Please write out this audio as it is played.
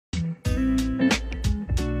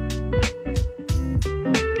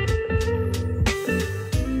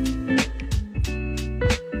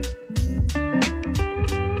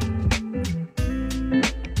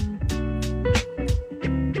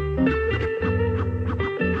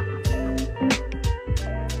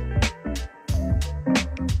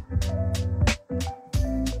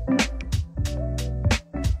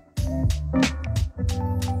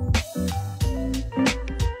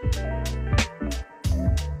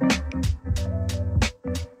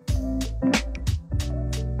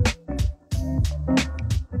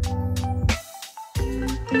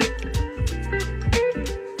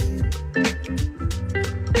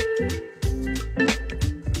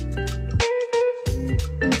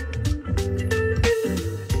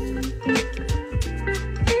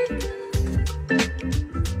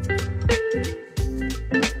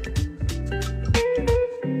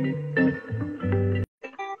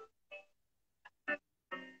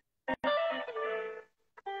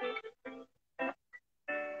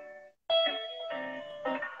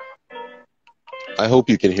I hope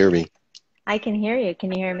you can hear me. I can hear you.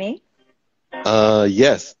 Can you hear me?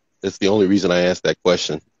 Yes, that's the only reason I asked that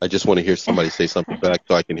question. I just want to hear somebody say something back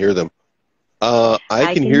so I can hear them. I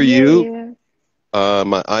I can can hear hear you. you.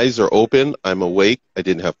 My eyes are open. I'm awake. I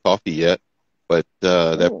didn't have coffee yet, but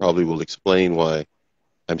that Oh. probably will explain why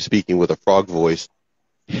I'm speaking with a frog voice.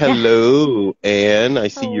 Hello, Anne. I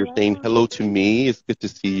see you're saying Hello. hello to me. It's good to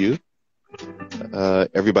see you.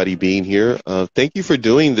 Everybody being here. Thank you for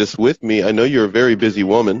doing this with me. I know you're a very busy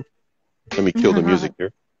woman. Let me kill the music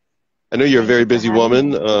here. I know you're a Thank very you for busy having woman.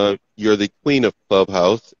 me. You're the queen of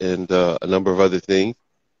Clubhouse and a number of other things.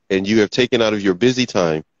 And you have taken out of your busy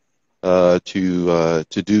time to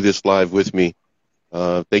do this live with me.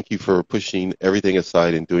 Thank you for pushing everything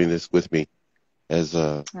aside and doing this with me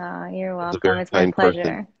Oh, you're as a welcome. very It's my kind person.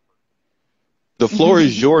 pleasure. The floor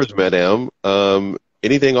is yours, madam.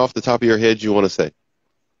 Anything off the top of your head you want to say?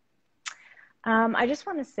 I just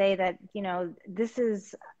want to say that, this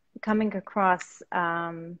is coming across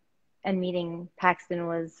and meeting Paxton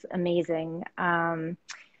was amazing.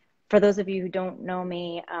 For those of you who don't know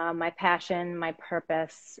me, my passion, my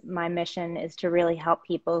purpose, my mission is to really help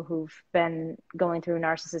people who've been going through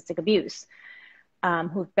narcissistic abuse,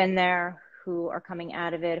 who've been there, who are coming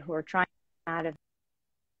out of it, who are trying to come out of it.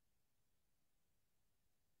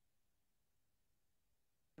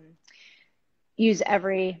 Use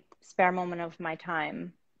every spare moment of my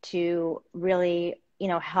time to really,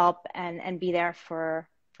 help and be there for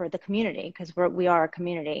the community because we are a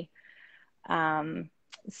community.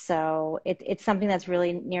 So it's something that's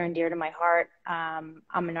really near and dear to my heart. I'm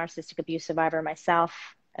a narcissistic abuse survivor myself,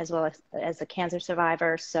 as well as a cancer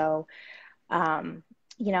survivor. So,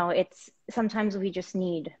 it's sometimes we just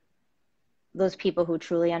need those people who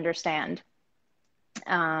truly understand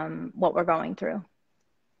what we're going through.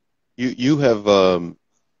 You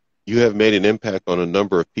have made an impact on a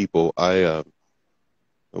number of people.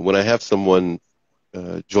 When I have someone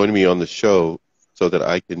join me on the show so that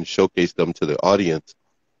I can showcase them to the audience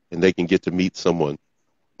and they can get to meet someone.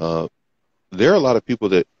 There are a lot of people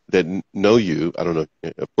that know you. I don't know.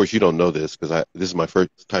 Of course, you don't know this because this is my first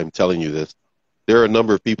time telling you this. There are a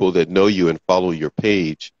number of people that know you and follow your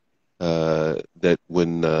page that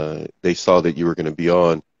when they saw that you were going to be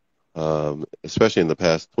on, especially in the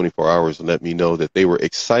past 24 hours, and let me know that they were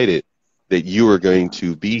excited that you were going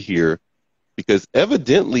to be here because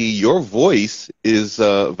evidently your voice is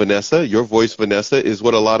Vanessa. Your voice, Vanessa, is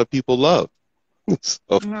what a lot of people love.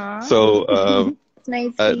 so, Aw. so It's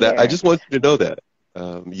nice to I hear. just want you to know that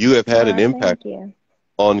you have had an impact Thank you.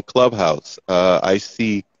 on Clubhouse. I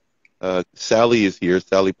see Sally is here.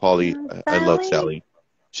 Sally Polly. I love Sally. Sally.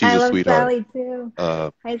 She's I a love sweetheart. Sally too.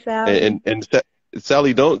 Uh, Hi, and Sally. and, and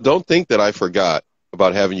Sally, don't think that I forgot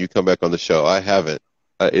about having you come back on the show. I haven't.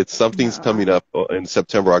 It's something's coming Aw. up in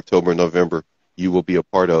September, October, November. You will be a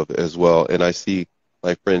part of as well. And I see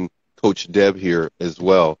my friend Coach Deb here as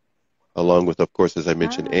well, along with, of course, as I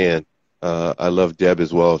mentioned, Hi. Ann. I love Deb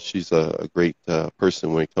as well. She's a great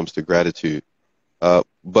person when it comes to gratitude.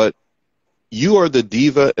 But you are the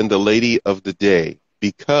diva and the lady of the day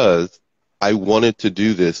because I wanted to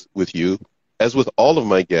do this with you, as with all of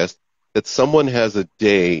my guests, that someone has a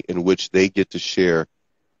day in which they get to share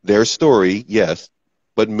their story, yes,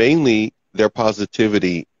 but mainly their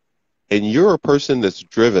positivity. And you're a person that's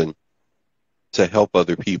driven to help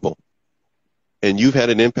other people. And you've had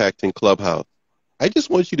an impact in Clubhouse. I just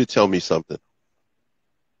want you to tell me something.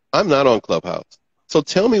 I'm not on Clubhouse. So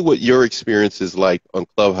tell me what your experience is like on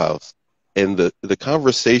Clubhouse and the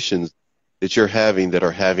conversations that you're having that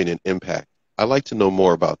are having an impact. I'd like to know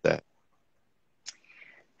more about that.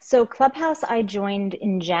 So Clubhouse, I joined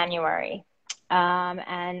in January,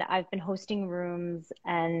 and I've been hosting rooms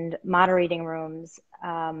and moderating rooms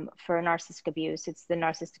for narcissistic abuse. It's the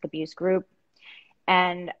narcissistic abuse group,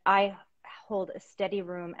 and I hold a steady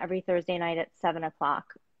room every Thursday night at 7 o'clock.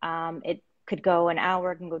 It could go an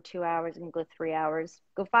hour, it can go 2 hours, it can go 3 hours,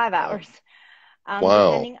 go five Wow. hours, Wow.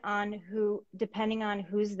 depending on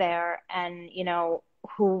who's there and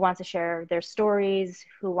who wants to share their stories,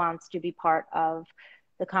 who wants to be part of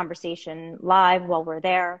the conversation live while we're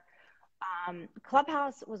there.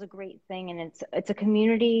 Clubhouse was a great thing, and it's a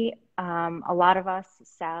community. A lot of us,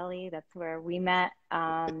 Sally, that's where we met.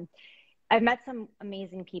 I've met some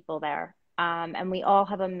amazing people there, and we all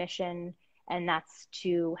have a mission, and that's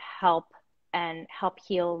to help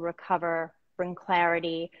heal, recover, bring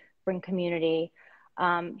clarity, bring community.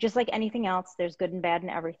 Just like anything else, there's good and bad in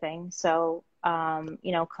everything. So,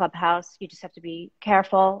 Clubhouse, you just have to be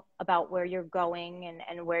careful about where you're going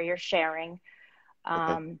and where you're sharing.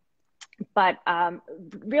 Okay. Um, But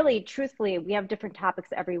really, truthfully, we have different topics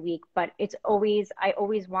every week, but I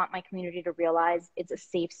always want my community to realize it's a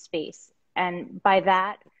safe space. And by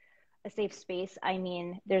that, a safe space, I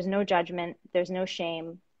mean, there's no judgment, there's no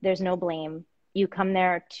shame, there's no blame. You come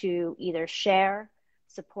there to either share,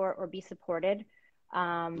 support, or be supported,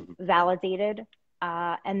 validated.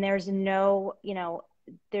 And there's no,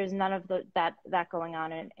 there's none of that going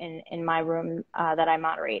on in my room that I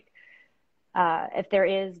moderate. If there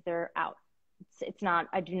is, they're out. It's not,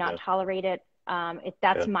 I do not tolerate it.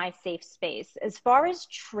 That's my safe space. As far as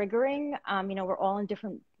triggering, we're all in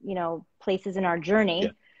different, places in our journey.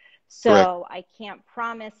 Yeah. So I can't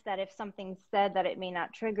promise that if something's said that it may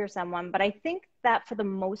not trigger someone, but I think that for the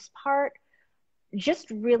most part, just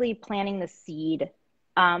really planting the seed,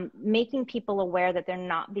 making people aware that they're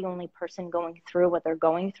not the only person going through what they're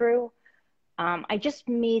going through. I just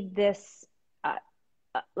made this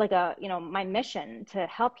my mission to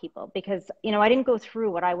help people because, I didn't go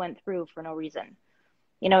through what I went through for no reason.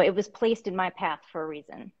 It was placed in my path for a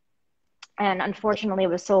reason. And unfortunately, it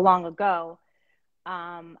was so long ago.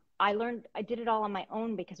 I did it all on my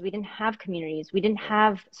own because we didn't have communities. We didn't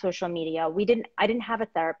have social media. I didn't have a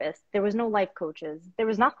therapist. There was no life coaches. There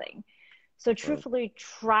was nothing. So truthfully,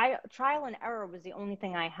 trial and error was the only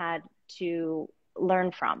thing I had to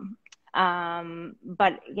learn from.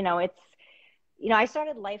 But I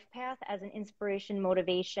started Life Path as an inspiration,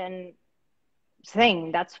 motivation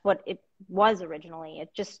thing. That's what it was originally.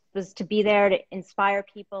 It just was to be there to inspire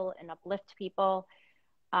people and uplift people.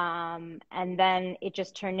 And then it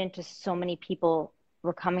just turned into so many people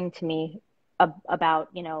were coming to me about,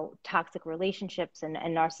 toxic relationships and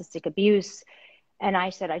narcissistic abuse. And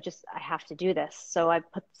I said, I have to do this. So I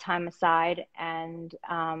put the time aside and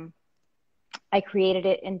I created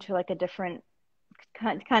it into like a different,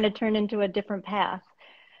 kind of turned into a different path.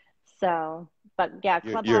 So, but yeah,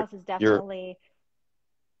 Clubhouse is definitely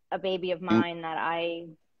a baby of mine that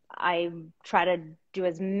I try to do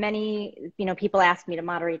as many, people ask me to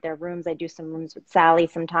moderate their rooms. I do some rooms with Sally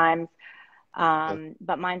sometimes.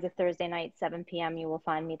 But mine's a Thursday night, 7 p.m. You will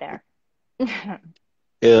find me there.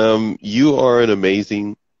 You are an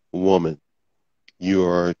amazing woman. You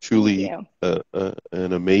are truly an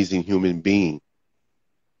amazing human being.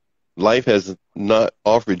 Life has not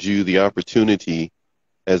offered you the opportunity,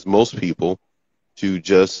 as most people, to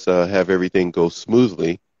just have everything go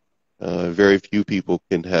smoothly. Very few people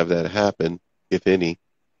can have that happen, if any,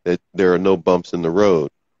 that there are no bumps in the road.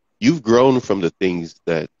 You've grown from the things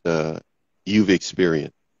that you've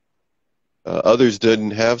experienced. Others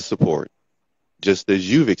didn't have support, just as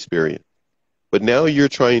you've experienced. But now you're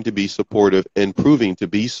trying to be supportive and proving to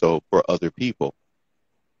be so for other people.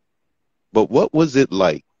 But what was it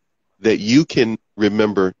like that you can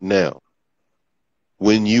remember now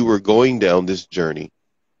when you were going down this journey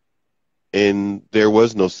and there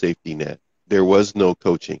was no safety net, there was no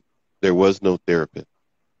coaching, there was no therapist?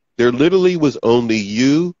 There literally was only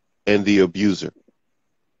you and the abuser.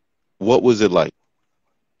 What was it like?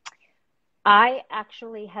 I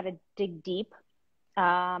actually had to dig deep.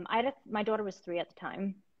 My daughter was 3 at the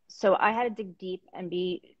time. So I had to dig deep and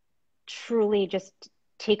be truly just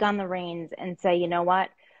take on the reins and say, you know what?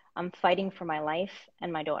 I'm fighting for my life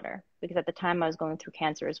and my daughter, because at the time I was going through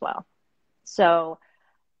cancer as well. So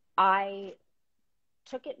I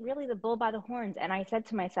took it really the bull by the horns. And I said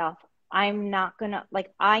to myself, I'm not going to,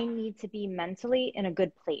 I need to be mentally in a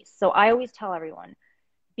good place. So I always tell everyone,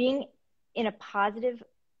 being in a positive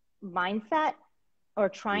mindset or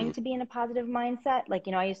trying to be in a positive mindset.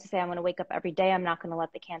 I used to say, I'm going to wake up every day. I'm not going to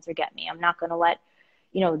let the cancer get me. I'm not going to let,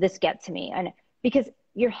 this get to me. And because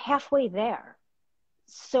you're halfway there.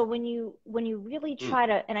 So when you really try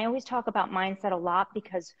to, and I always talk about mindset a lot,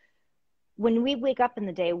 because when we wake up in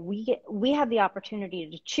the day, we have the opportunity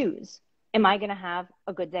to choose. Am I going to have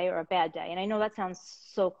a good day or a bad day? And I know that sounds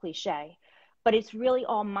so cliche, but it's really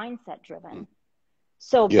all mindset driven.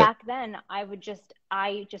 So back then I just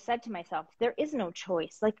said to myself, there is no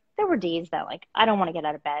choice. There were days that I don't want to get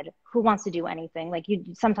out of bed. Who wants to do anything?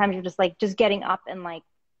 Sometimes you're just getting up and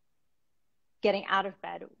getting out of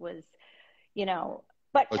bed was,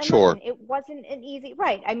 but a chore. Listen, it wasn't an easy,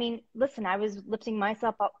 right. I mean, listen, I was lifting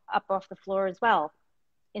myself up off the floor as well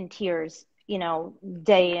in tears,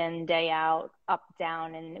 day in, day out, up,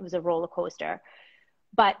 down, and it was a roller coaster.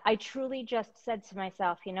 But I truly just said to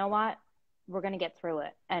myself, you know what? We're going to get through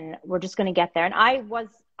it and we're just going to get there. And I was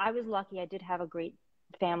lucky. I did have a great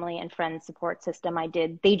family and friend support system.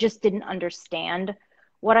 They just didn't understand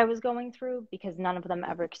what I was going through because none of them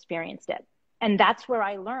ever experienced it. And that's where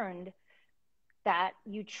I learned that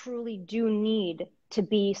you truly do need to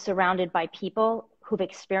be surrounded by people who've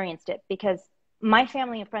experienced it, because my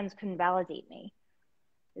family and friends couldn't validate me.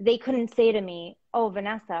 They couldn't say to me, oh,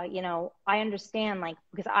 Vanessa, you know, I understand, like,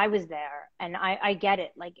 because I was there and I get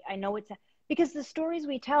it. Like, I know it's because the stories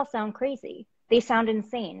we tell sound crazy. They sound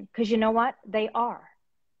insane because you know what? They are.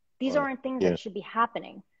 These Right. aren't things Yeah. that should be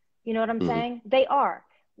happening. You know what I'm Mm-hmm. saying? They are.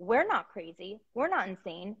 We're not crazy. We're not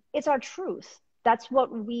insane. It's our truth. That's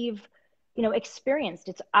what we've, you know, experienced.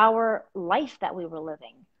 It's our life that we were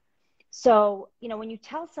living. So, you know, when you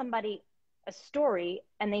tell somebody a story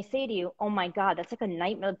and they say to you, oh my God, that's like a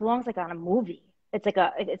nightmare. It belongs like on a movie. It's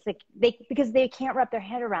like because they can't wrap their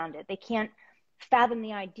head around it. They can't fathom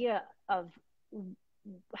the idea of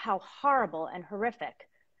how horrible and horrific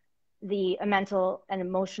the mental and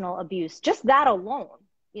emotional abuse, just that alone,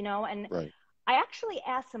 you know. And Right. I actually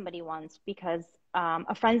asked somebody once because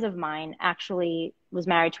a friend of mine actually was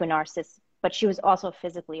married to a narcissist, but she was also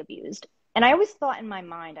physically abused. And I always thought in my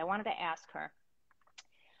mind, I wanted to ask her,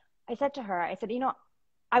 I said to her, I said, you know,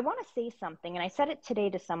 I want to say something. And I said it today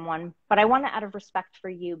to someone, but I want to, out of respect for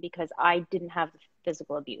you, because I didn't have the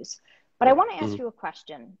physical abuse. But I want to ask Mm-hmm. you a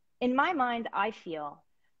question. In my mind, I feel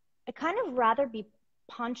I kind of rather be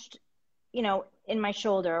punched, you know, in my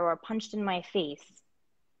shoulder or punched in my face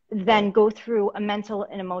than go through a mental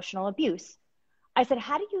and emotional abuse. I said,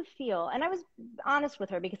 how do you feel? And I was honest with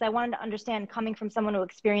her because I wanted to understand, coming from someone who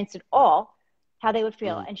experienced it all, how they would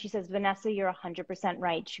feel. Mm-hmm. And she says, Vanessa, you're 100%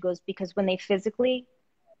 right. She goes, because when they physically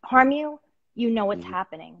harm you, you know what's Mm-hmm.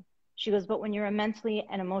 happening. She goes, but when you're mentally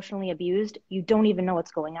and emotionally abused, you don't even know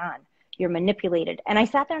what's going on. You're manipulated. And I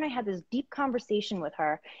sat there and I had this deep conversation with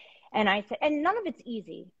her. And I said, and none of it's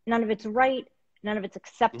easy. None of it's right. None of it's Mm-hmm.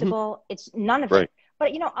 acceptable. It's none of Right. it.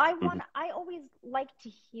 But, you know, Mm-hmm. I always like to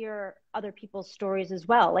hear other people's stories as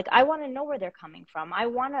well. Like, I want to know where they're coming from. I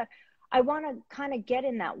want to kind of get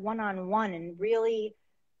in that one-on-one and really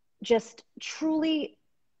just truly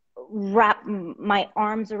wrap my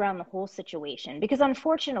arms around the whole situation. Because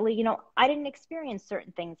unfortunately, you know, I didn't experience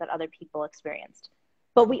certain things that other people experienced.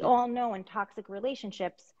 But we Mm-hmm. all know in toxic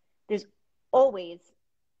relationships, there's always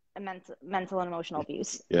a mental and emotional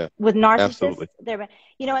abuse. Yeah. With narcissists, Absolutely. there,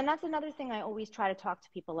 you know, and that's another thing I always try to talk to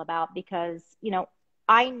people about, because, you know,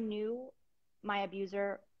 I knew my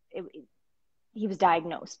abuser, he was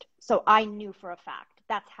diagnosed. So I knew for a fact.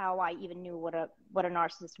 That's how I even knew what a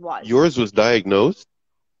narcissist was. Yours was diagnosed?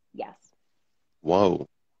 Yes. Wow.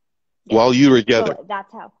 Yeah. While you were together? So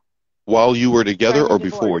that's how. While you were together During the or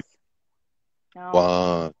divorce. before? No.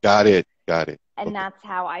 Wow. Got it. Got it. And Okay. that's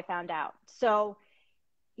how I found out. So,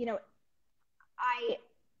 you know,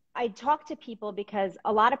 I talk to people because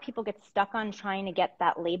a lot of people get stuck on trying to get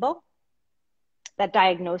that label, that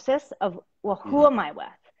diagnosis of, well, who Mm-hmm. am I with?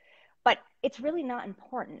 But it's really not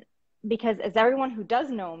important, because as everyone who does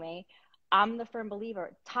know me, I'm the firm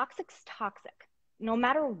believer, toxic's toxic. No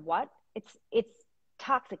matter what, it's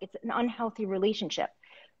toxic. It's an unhealthy relationship.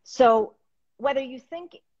 So whether you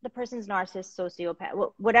think the person's narcissist,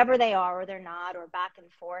 sociopath, whatever they are, or they're not, or back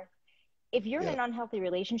and forth, if you're in Yeah. an unhealthy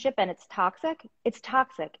relationship and it's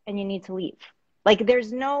toxic and you need to leave. Like,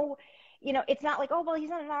 there's no, you know, it's not like, oh, well, he's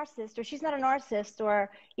not a narcissist or she's not a narcissist, or,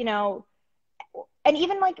 you know, and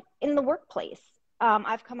even like in the workplace,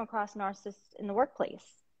 I've come across narcissists in the workplace.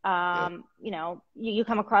 Yeah. You know, you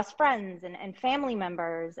come across friends and family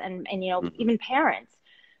members and, you know, Mm-hmm. even parents.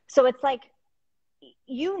 So it's like,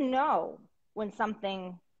 you know, when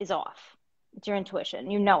something is off, it's your intuition,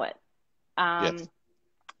 you know it. Yes.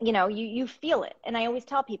 You know, you feel it. And I always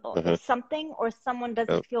tell people, Uh-huh. if something or someone Yep.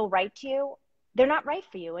 doesn't feel right to you, they're not right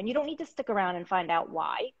for you. And you don't need to stick around and find out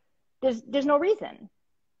why. There's no reason.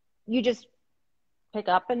 You just pick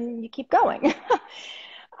up and you keep going.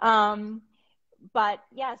 um, but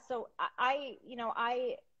yeah, so you know,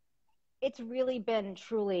 it's really been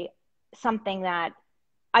truly something that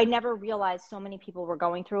I never realized so many people were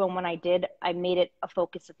going through. And when I did, I made it a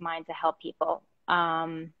focus of mine to help people.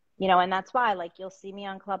 You know, and that's why, like, you'll see me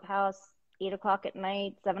on Clubhouse 8 o'clock at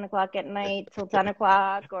night, 7 o'clock at night till 10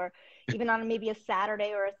 o'clock, or even on maybe a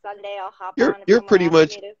Saturday or a Sunday, I'll hop You're on if you're someone pretty asks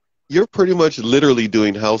much me to. you're pretty much literally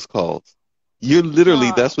doing house calls. You're literally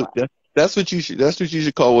Oh, that's what you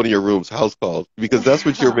should call one of your rooms, house calls, because that's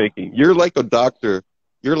what you're well. making. You're like a doctor.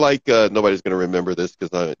 You're like nobody's going to remember this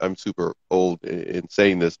because I'm super old in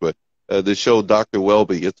saying this, but the show Dr.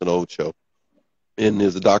 Welby, it's an old show, and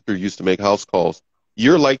as a doctor used to make house calls.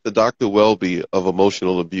 You're like the Dr. Welby of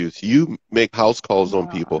emotional abuse. You make house calls on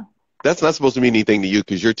people. That's not supposed to mean anything to you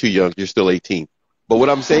because you're too young. You're still 18. But what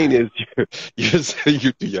I'm saying is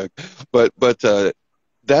you're too young. But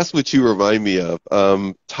that's what you remind me of.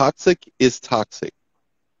 Toxic is toxic.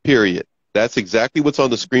 Period. That's exactly what's on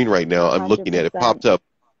the screen right now. A I'm hundred looking at it. percent. Popped up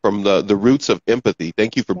from the roots of empathy.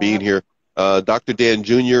 Thank you for being Yep. here. Dr. Dan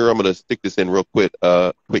Jr., I'm going to stick this in real quick.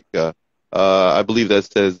 I believe that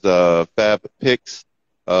says Fab Picks,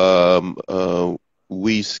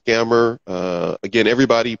 We Scammer. Again,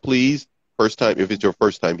 everybody, please, first time, if it's your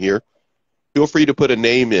first time here, feel free to put a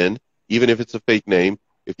name in, even if it's a fake name.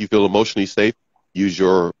 If you feel emotionally safe, use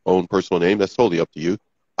your own personal name. That's totally up to you.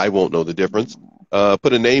 I won't know the difference.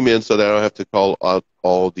 Put a name in so that I don't have to call out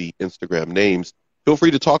all the Instagram names. Feel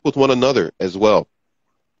free to talk with one another as well.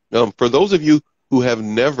 For those of you who have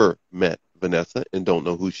never met Vanessa and don't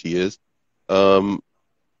know who she is,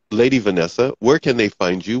 Lady Vanessa, where can they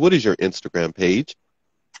find you? What is your Instagram page?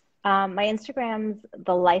 My Instagram's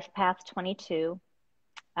the Life Path 22.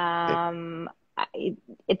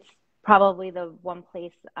 It's probably the one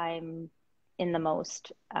place I'm in the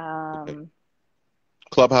most. Okay.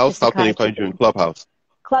 Clubhouse, how can they find you in Clubhouse?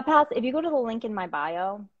 Clubhouse, if you go to the link in my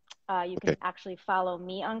bio, you Okay. can actually follow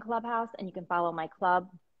me on Clubhouse and you can follow my club.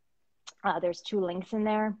 There's 2 links in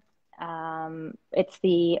there. It's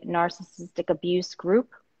the Narcissistic Abuse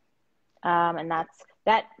Group. And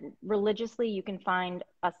that religiously, you can find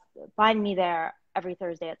me there every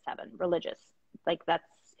Thursday at 7, religious. Like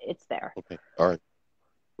it's there. Okay. All right.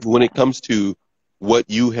 When it comes to what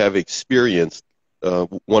you have experienced,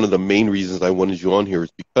 one of the main reasons I wanted you on here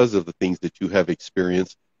is because of the things that you have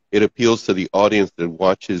experienced. It appeals to the audience that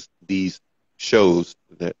watches these shows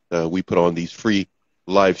that we put on, these free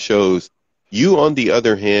live shows. You, on the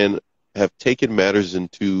other hand, have taken matters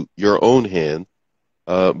into your own hand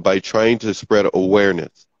by trying to spread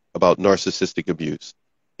awareness about narcissistic abuse.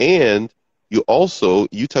 And you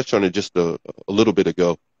touched on it just a little bit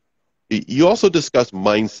ago. You also discuss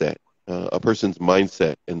mindset, a person's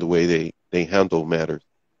mindset and the way they handle matters.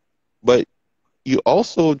 But you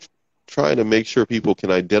also try to make sure people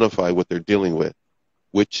can identify what they're dealing with,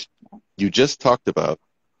 which you just talked about.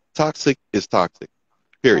 Toxic is toxic,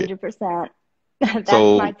 period. 100%. That's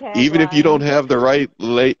So my tagline. even if you don't have the right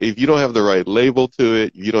if you don't have the right label to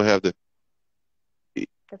it, you don't have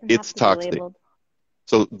it's toxic.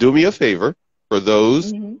 So do me a favor, for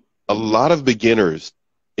those, a lot of beginners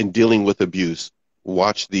in dealing with abuse,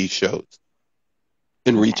 watch these shows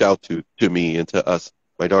and reach out to me and to us,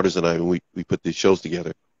 my daughters and I, when we put these shows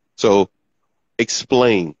together. So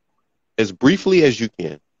explain as briefly as you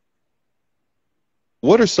can,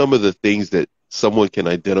 what are some of the things that someone can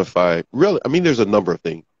identify? Really, I mean, there's a number of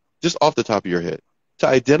things just off the top of your head to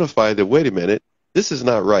identify that, wait a minute, this is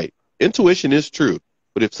not right. Intuition is true,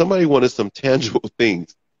 but if somebody wanted some tangible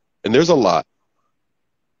things, and there's a lot,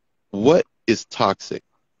 what is toxic?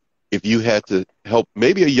 If you had to help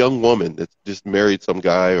maybe a young woman that's just married some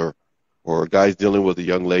guy, or a guy's dealing with a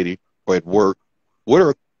young lady, or at work, what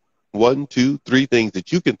are 1, 2, 3 things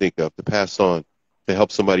that you can think of to pass on to help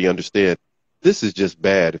somebody understand this is just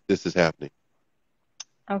bad if this is happening?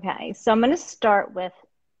 Okay, so I'm going to start with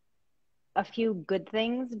a few good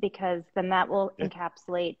things, because then that will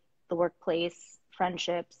encapsulate the workplace,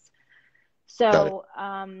 friendships. So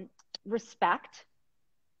respect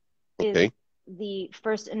is the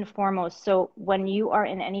first and foremost. So when you are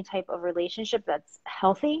in any type of relationship that's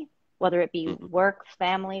healthy, whether it be work,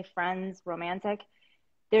 family, friends, romantic,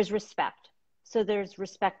 there's respect. So there's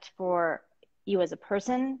respect for you as a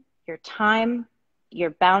person, your time,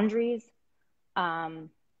 your boundaries,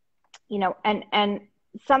 you know, and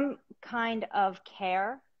some kind of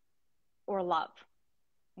care or love.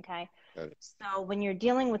 Okay. So when you're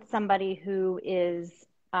dealing with somebody who is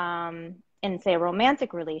in, say, a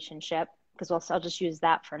romantic relationship, because I'll just use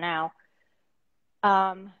that for now,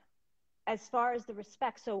 as far as the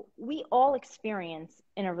respect, so we all experience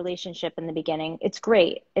in a relationship in the beginning, it's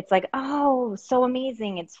great. It's like, oh, so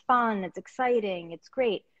amazing. It's fun. It's exciting. It's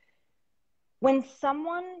great. When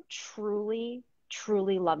someone truly,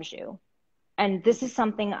 truly loves you, and this is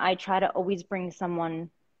something I try to always bring someone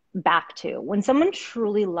back to, when someone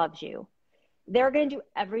truly loves you, they're going to do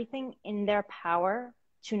everything in their power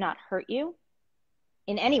to not hurt you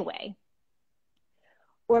in any way,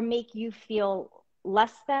 or make you feel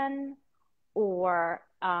less than, or,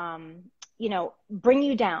 you know, bring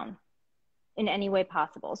you down in any way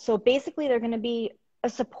possible. So basically, they're going to be a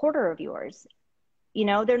supporter of yours. You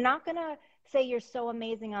know, they're not going to say you're so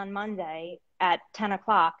amazing on Monday at 10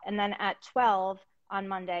 o'clock, and then at 12 on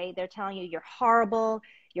Monday, they're telling you you're horrible,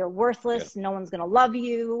 you're worthless, no one's going to love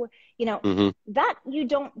you. You know, that you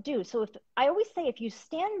don't do. So I always say, if you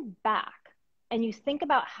stand back and you think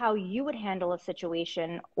about how you would handle a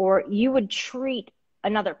situation, or you would treat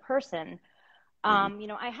another person, you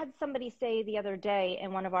know, I had somebody say the other day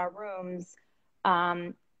in one of our rooms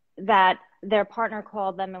that their partner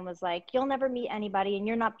called them and was like, you'll never meet anybody and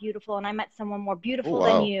you're not beautiful, and I met someone more beautiful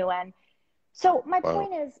than you. And so my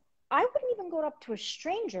point is, I wouldn't even go up to a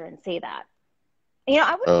stranger and say that. You know,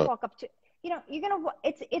 I wouldn't walk up to, you know, you're going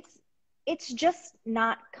to, it's just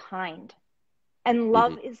not kind. And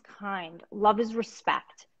love is kind. Love is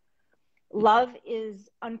respect. Love is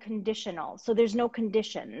unconditional. So there's no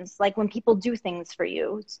conditions. Like when people do things for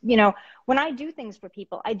you, you know, when I do things for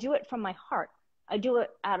people, I do it from my heart. I do it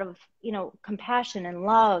out of, you know, compassion and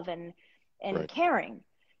love and caring,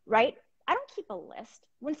 right? I don't keep a list.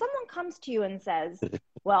 When someone comes to you and says,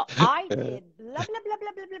 well, I did blah, blah, blah,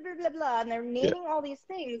 blah, blah, blah, blah, blah, blah, and they're naming all these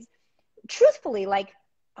things, truthfully, like,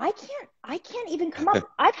 I can't even come up.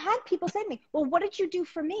 I've had people say to me, well, what did you do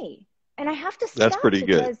for me? And I have to stop. That's pretty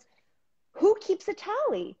because good. who keeps a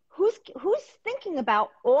tally? Who's thinking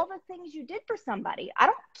about all the things you did for somebody? I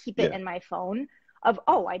don't keep it in my phone of,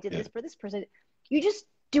 oh, I did this for this person. You just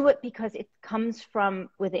do it because it comes from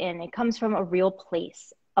within. It comes from a real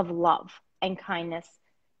place of love and kindness,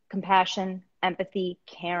 compassion, empathy,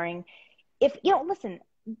 caring. If, you know, listen,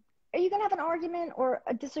 are you going to have an argument or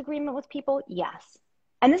a disagreement with people? Yes.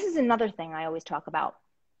 And this is another thing I always talk about,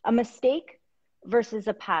 a mistake versus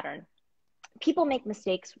a pattern. People make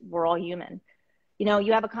mistakes. We're all human. You know,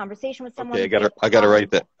 you have a conversation with someone. Okay, I gotta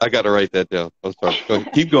write that. I gotta write that down. I'm sorry. Go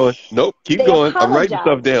ahead. Keep going. Nope, keep going. I'm writing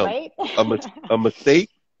stuff down. Right? A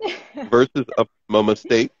mistake versus a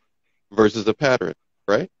mistake versus a pattern,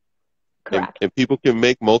 right? Correct. And people can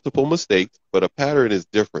make multiple mistakes, but a pattern is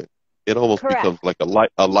different. It almost becomes like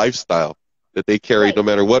a lifestyle that they carry no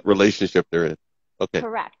matter what relationship they're in. Okay.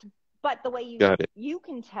 Correct. But the way you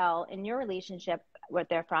can tell in your relationship what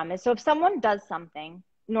they're from is, so if someone does something,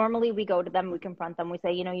 normally we go to them, we confront them, we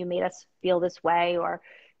say, you know, you made us feel this way, or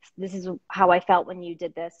this is how I felt when you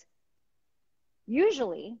did this.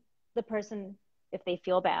 Usually the person, if they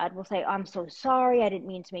feel bad, will say, I'm so sorry, I didn't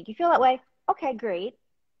mean to make you feel that way. Okay, great.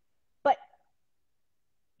 But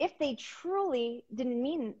if they truly didn't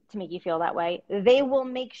mean to make you feel that way, they will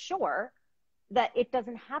make sure that it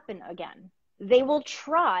doesn't happen again. They will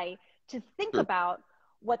try to think about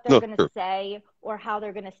what they're going to say or how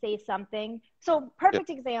they're going to say something. So perfect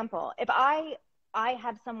example, if I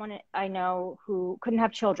have someone I know who couldn't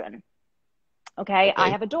have children, okay? I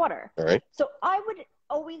have a daughter. All right. So I would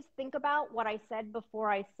always think about what I said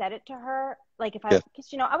before I said it to her. Like if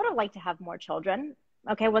because, you know, I would have liked to have more children.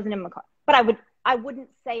 Okay, it wasn't in my car. But I wouldn't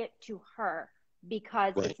say it to her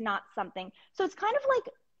because it's not something. So it's kind of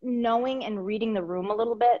like knowing and reading the room a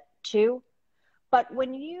little bit too. But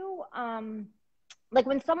when you, like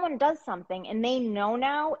when someone does something and they know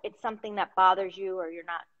now it's something that bothers you or you're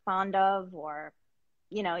not fond of, or,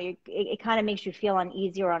 you know, it kind of makes you feel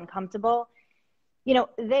uneasy or uncomfortable, you know,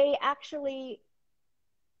 they actually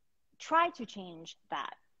try to change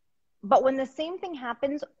that. But when the same thing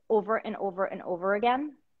happens over and over and over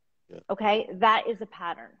again, okay, that is a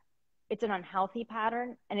pattern. It's an unhealthy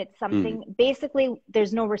pattern. And it's something, basically,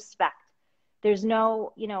 there's no respect. There's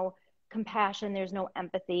no, you know, compassion. There's no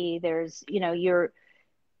empathy. There's, you know,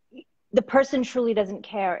 the person truly doesn't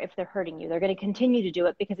care if they're hurting you. They're going to continue to do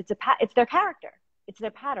it because it's their character. It's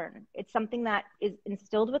their pattern. It's something that is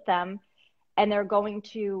instilled with them, and they're going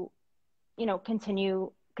to, you know,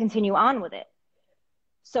 continue on with it.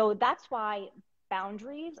 So that's why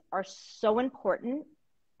boundaries are so important,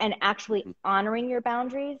 and actually honoring your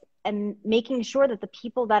boundaries and making sure that the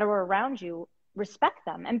people that are around you respect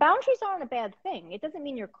them. And boundaries aren't a bad thing. It doesn't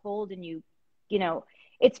mean you're cold and you know,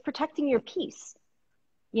 it's protecting your peace,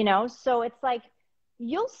 you know? So it's like,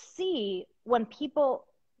 you'll see when people,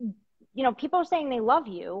 you know, people are saying they love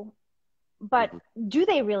you, but do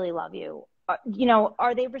they really love you? You know,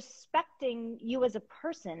 are they respecting you as a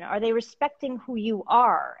person? Are they respecting who you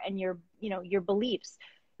are and your, you know, your beliefs?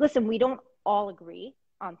 Listen, we don't all agree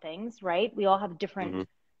on things, right? We all have different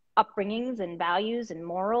upbringings and values and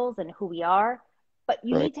morals and who we are, but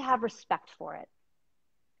you need to have respect for it.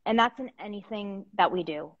 And that's in anything that we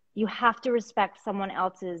do. You have to respect someone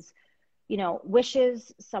else's, you know,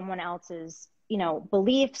 wishes, someone else's, you know,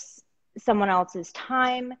 beliefs, someone else's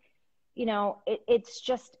time. You know, it's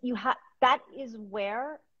just, that is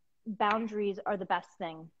where boundaries are the best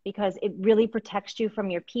thing, because it really protects you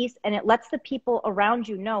from your peace, and it lets the people around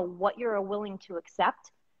you know what you're willing to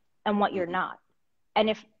accept and what you're not. And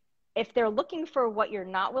if they're looking for what you're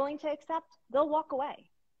not willing to accept, they'll walk away,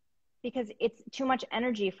 because it's too much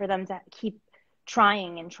energy for them to keep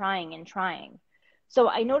trying and trying and trying. So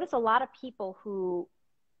I notice a lot of people who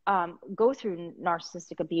go through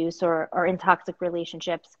narcissistic abuse or in toxic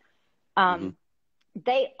relationships,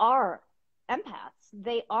 they are empaths.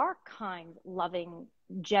 They are kind, loving,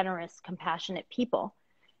 generous, compassionate people.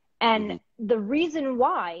 And the reason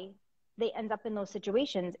why they end up in those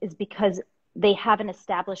situations is because they haven't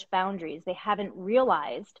established boundaries. They haven't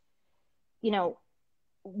realized you know,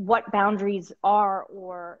 what boundaries are,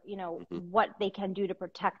 or, you know, Mm-hmm. what they can do to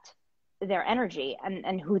protect their energy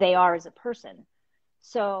and who they are as a person.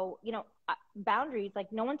 So, you know, boundaries,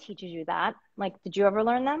 like no one teaches you that. Like, did you ever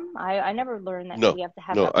learn them? I never learned that No, we have to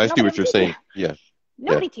have, no, I see nobody what ever you're teaches you. saying. Yeah,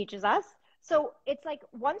 yeah. Nobody teaches us. So it's like,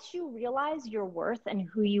 once you realize your worth and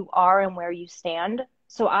who you are and where you stand.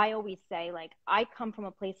 So I always say, like, I come from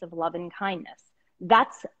a place of love and kindness.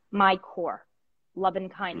 That's my core, love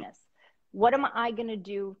and Mm-hmm. kindness. What am I going to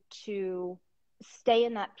do to stay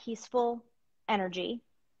in that peaceful energy?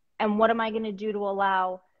 And what am I going to do to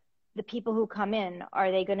allow the people who come in,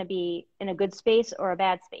 are they going to be in a good space or a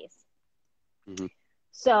bad space? Mm-hmm.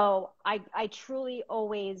 So I truly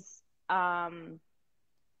always,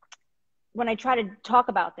 when I try to talk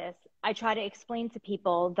about this, I try to explain to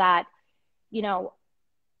people that, you know,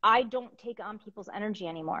 I don't take on people's energy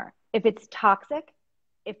anymore. If it's toxic,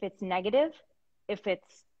 if it's negative, if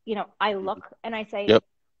it's, you know, I Mm-hmm. look and I say, Yep.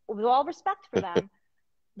 with all respect for them,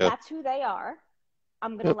 Yep. that's who they are.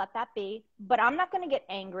 I'm going to Yep. let that be, but I'm not going to get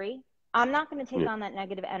angry. I'm not going to take Yeah. on that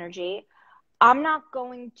negative energy. I'm not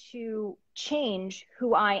going to change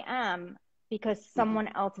who I am because Mm-hmm. someone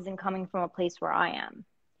else isn't coming from a place where I am.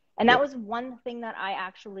 And that Yep. was one thing that I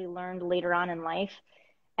actually learned later on in life.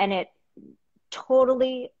 And it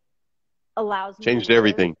totally allows me to Changed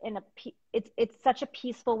live everything. in a, it's such a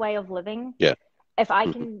peaceful way of living. Yeah. If I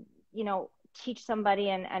Mm-hmm. can, you know, teach somebody,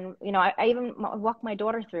 and you know, I even walk my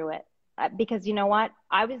daughter through it, because you know what?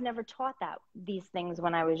 I was never taught these things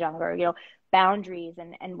when I was younger, you know, boundaries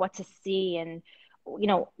and what to see, and, you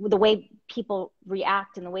know, the way people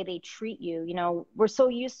react and the way they treat you. You know, we're so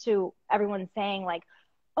used to everyone saying, like,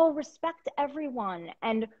 oh, respect everyone,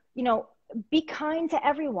 and, you know, be kind to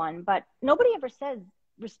everyone. But nobody ever says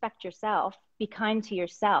respect yourself, be kind to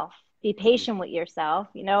yourself, be Mm-hmm. patient with yourself.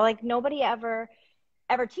 You know, like, nobody ever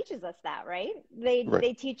teaches us that, right? they Right.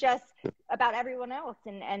 they teach us about everyone else,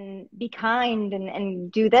 and be kind,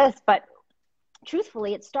 and do this. But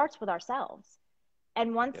truthfully, it starts with ourselves.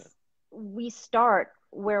 And once Yeah. we start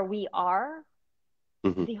where we are,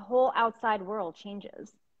 Mm-hmm. the whole outside world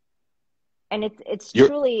changes. And it's Your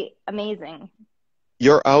truly amazing.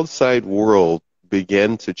 your outside world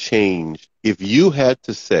began to change. If you had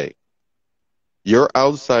to say your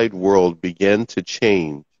outside world began to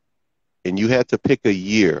change, and you had to pick a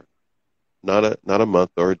year, not a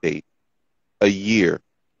month or a date, a year.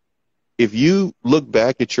 If you look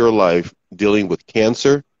back at your life dealing with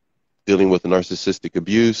cancer, dealing with narcissistic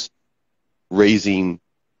abuse, raising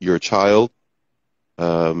your child,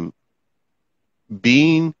 um,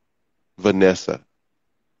 being Vanessa,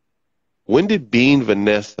 when did being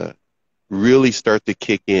Vanessa really start to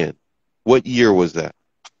kick in? What year was that?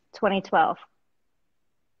 2012.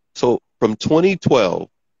 So from 2012,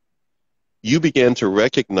 you began to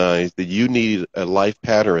recognize that you needed a life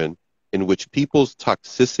pattern in which people's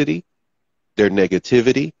toxicity, their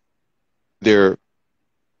negativity, their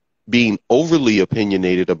being overly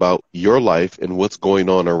opinionated about your life and what's going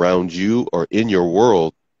on around you or in your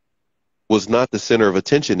world was not the center of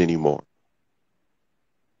attention anymore.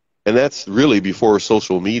 And that's really before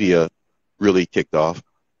social media really kicked off.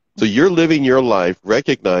 So you're living your life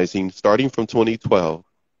recognizing, starting from 2012,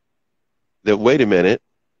 that wait a minute,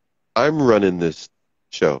 I'm running this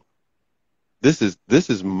show. This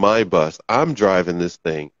is my bus. I'm driving this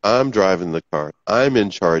thing. I'm driving the car. I'm in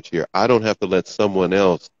charge here. I don't have to let someone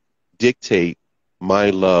else dictate my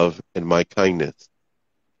love and my kindness.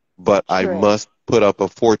 But I True. must put up a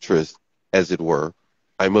fortress, as it were.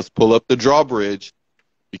 I must pull up the drawbridge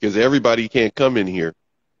because everybody can't come in here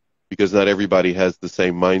because not everybody has the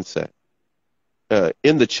same mindset.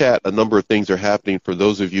 In the chat, a number of things are happening for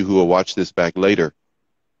those of you who will watch this back later.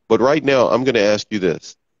 But right now, I'm going to ask you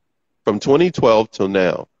this. From 2012 till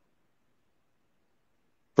now,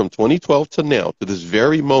 from 2012 to now, to this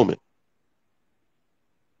very moment,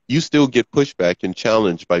 you still get pushback and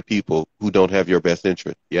challenged by people who don't have your best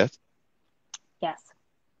interest, yes? Yes.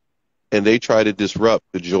 And they try to disrupt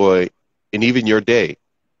the joy and even your day.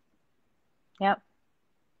 Yep.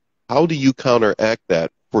 How do you counteract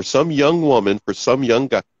that for some young woman, for some young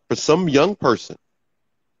guy, for some young person,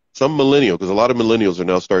 some millennial, because a lot of millennials are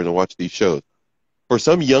now starting to watch these shows, for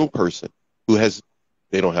some young person who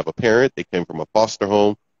they don't have a parent, they came from a foster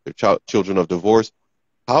home, they're children of divorce,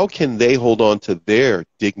 how can they hold on to their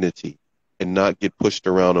dignity and not get pushed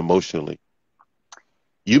around emotionally?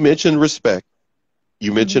 You mentioned respect.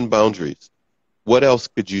 You Mm-hmm. mentioned boundaries. What else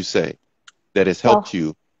could you say that has Self. helped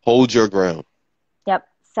you hold your ground? Yep.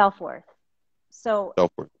 Self-worth. So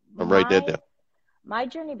Self-worth. I'm writing that my down. my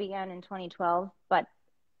journey began in 2012, but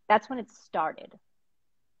that's when it started.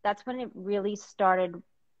 That's when it really started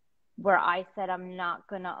where I said, I'm not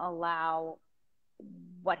going to allow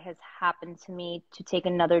what has happened to me to take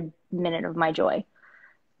another minute of my joy. It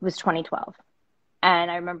was 2012.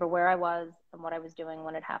 And I remember where I was and what I was doing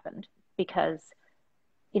when it happened, because,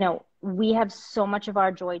 you know, we have so much of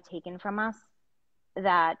our joy taken from us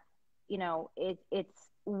that, you know,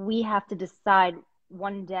 we have to decide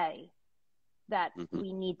one day that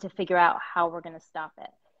we need to figure out how we're going to stop it.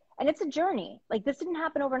 And it's a journey. Like, this didn't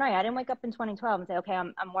happen overnight. I didn't wake up in 2012 and say, okay,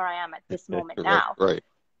 I'm where I am at this moment now. Right.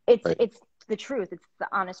 It's the truth. It's the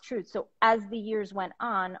honest truth. So as the years went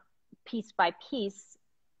on, piece by piece,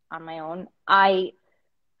 on my own, I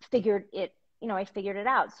figured it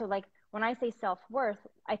out. So like, when I say self-worth,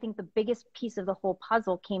 I think the biggest piece of the whole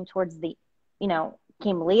puzzle came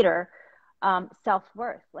later.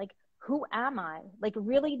 Self-worth, like, who am I? Like,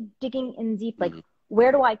 really digging in deep, like,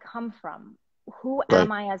 where do I come from? Who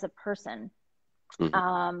am I as a person?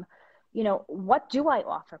 You know, what do I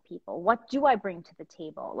offer people? What do I bring to the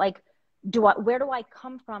table? Like, where do I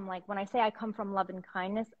come from? Like, when I say I come from love and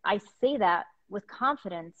kindness, I say that with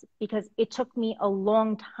confidence, because it took me a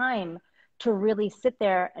long time to really sit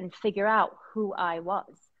there and figure out who I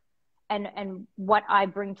was and what I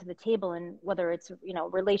bring to the table, and whether it's, you know,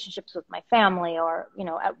 relationships with my family, or, you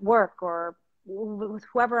know, at work, or with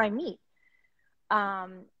whoever I meet.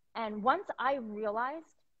 And once I realized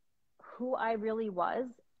who I really was,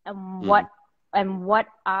 and what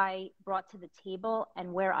I brought to the table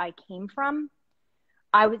and where I came from,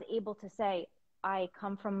 I was able to say, I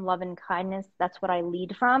come from love and kindness. That's what I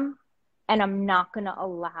lead from. And I'm not going to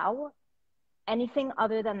allow anything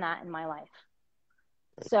other than that in my life.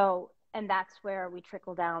 So, and that's where we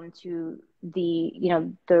trickle down to the, you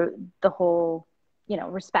know, the whole, you know,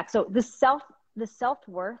 respect. So the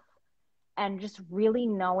self-worth, and just really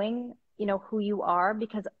knowing, you know, who you are,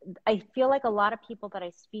 because I feel like a lot of people that I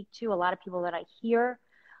speak to, a lot of people that I hear,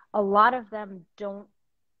 a lot of them don't,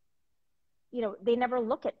 you know, they never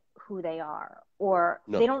look at who they are, or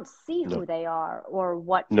they don't see who they are, or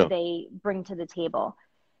what they bring to the table.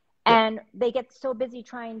 And they get so busy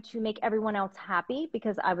trying to make everyone else happy,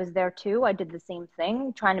 because I was there too. I did the same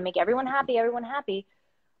thing, trying to make everyone happy.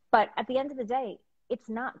 But at the end of the day, it's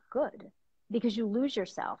not good, because you lose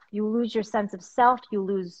yourself. You lose your sense of self. You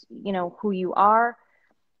lose, you know, who you are.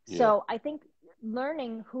 Yeah. So I think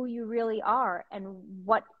learning who you really are, and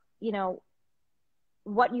what, you know,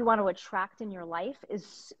 what you want to attract in your life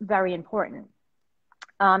is very important.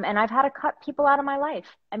 And I've had to cut people out of my life.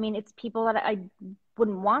 I mean, it's people that I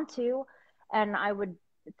wouldn't want to, and I would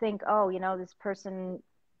think, oh, you know, this person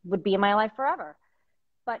would be in my life forever.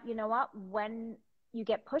 But you know what? When you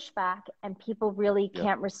get pushback and people really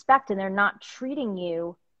can't respect, and they're not treating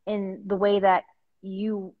you in the way that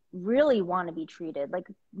you really want to be treated, like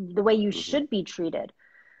the way you should be treated,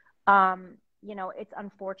 you know, it's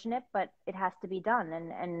unfortunate, but it has to be done.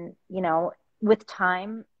 And you know, with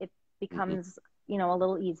time, it becomes, you know, a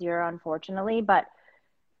little easier, unfortunately. But,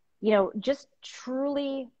 you know, just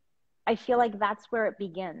truly, I feel like that's where it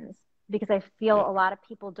begins, because I feel a lot of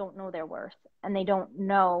people don't know their worth, and they don't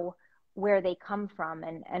know where they come from,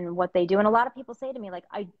 and what they do. And a lot of people say to me, like,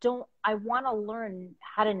 I want to learn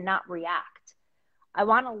how to not react. I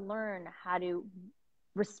want to learn how to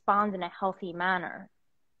respond in a healthy manner.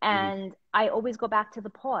 And I always go back to the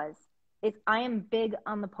pause. I am big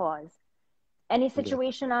on the pause. Any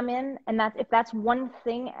situation I'm in, and if that's one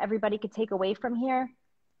thing everybody could take away from here,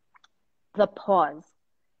 the pause.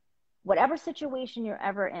 Whatever situation you're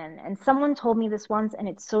ever in, and someone told me this once, and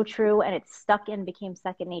it's so true, and it stuck in, became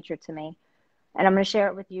second nature to me. And I'm going to share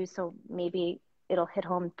it with you, so maybe it'll hit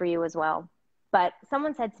home for you as well. But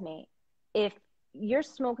someone said to me, if you're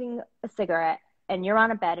smoking a cigarette and you're on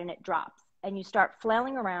a bed and it drops, and you start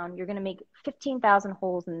flailing around, you're going to make 15,000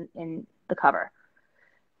 holes in the cover.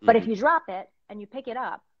 But if you drop it and you pick it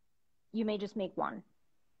up, you may just make one.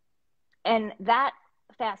 And that,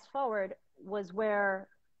 fast forward, was where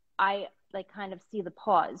I like kind of see the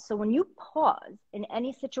pause. So when you pause in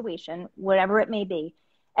any situation, whatever it may be,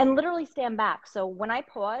 and literally stand back. So when I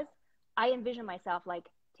pause, I envision myself like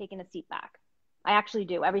taking a seat back. I actually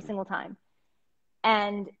do, every single time.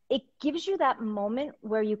 And it gives you that moment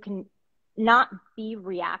where you can not be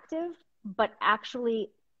reactive, but actually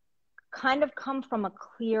kind of come from a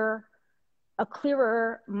clearer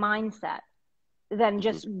mindset than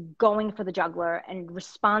just going for the jugular and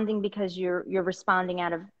responding because you're responding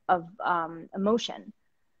out of emotion.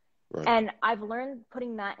 Right. And I've learned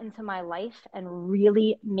putting that into my life and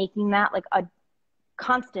really making that like a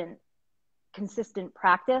constant, consistent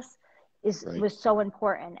practice was so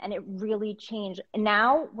important. And it really changed. And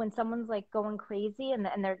now when someone's like going crazy and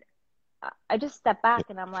I just step back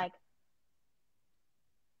and I'm like,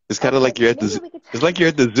 It's kind of Okay, like you're at the maybe zoo. we could. It's like you're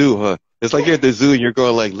at the zoo, huh? It's like you're at the zoo and you're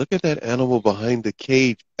going like, look at that animal behind the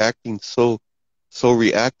cage acting so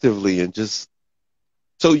reactively and just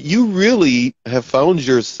so you really have found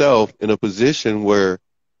yourself in a position where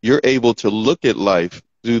you're able to look at life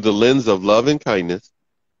through the lens of love and kindness,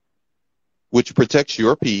 which protects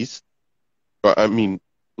your peace. Or, I mean,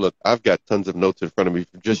 look, I've got tons of notes in front of me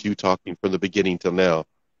from just you talking from the beginning till now.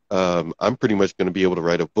 I'm pretty much going to be able to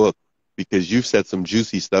write a book because you've said some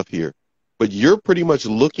juicy stuff here. But you're pretty much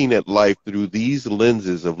looking at life through these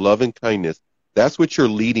lenses of love and kindness. That's what you're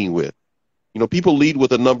leading with. You know, people lead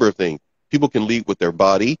with a number of things. People can lead with their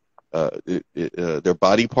body, their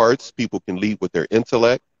body parts. People can lead with their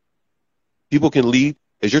intellect. People can lead,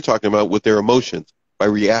 as you're talking about, with their emotions by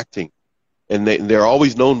reacting. And they're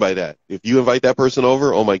always known by that. If you invite that person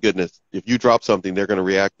over, oh my goodness, if you drop something, they're going to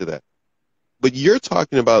react to that. But you're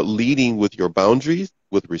talking about leading with your boundaries,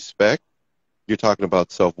 with respect. You're talking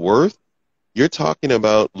about self-worth. You're talking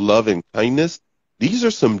about love and kindness. These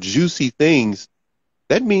are some juicy things.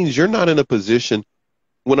 That means you're not in a position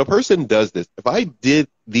when a person does this. If I did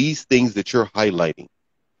these things that you're highlighting,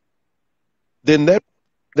 then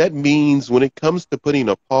that means when it comes to putting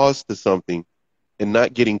a pause to something and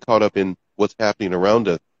not getting caught up in what's happening around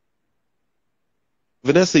us,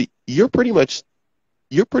 Vanessa, you're pretty much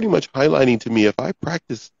highlighting to me if I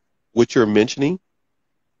practice what you're mentioning,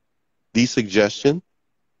 these suggestions,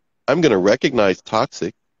 I'm going to recognize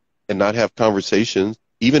toxic and not have conversations,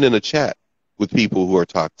 even in a chat, with people who are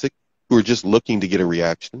toxic, who are just looking to get a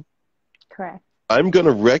reaction. Correct. I'm going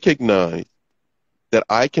to recognize that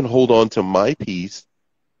I can hold on to my peace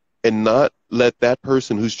and not let that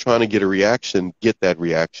person who's trying to get a reaction get that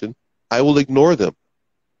reaction. I will ignore them.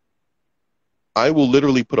 I will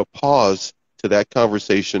literally put a pause to that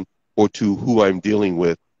conversation or to who I'm dealing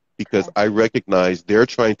with because Correct. I recognize they're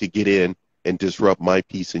trying to get in and disrupt my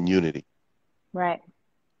peace and unity. Right.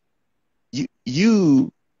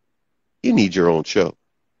 You need your own show.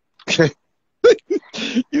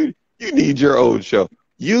 you need your own show.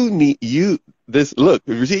 Look,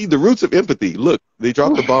 you see the roots of empathy. Look, they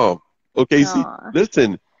dropped the bomb. Okay, see, Aw.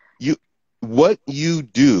 listen, what you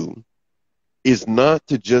do is not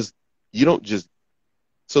to just, you don't just,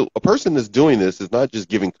 so a person that's doing this is not just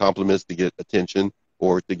giving compliments to get attention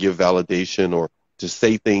or to give validation or to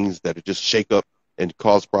say things that just shake up and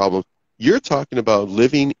cause problems. You're talking about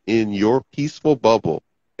living in your peaceful bubble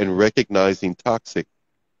and recognizing toxic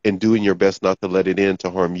and doing your best not to let it in to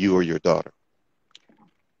harm you or your daughter.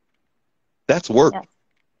 That's work. Yes.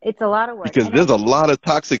 It's a lot of work. Because And there's a lot of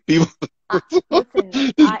toxic people. listen,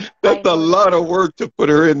 I That's a know that lot of work to put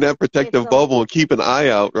her in that it's protective a bubble and keep an eye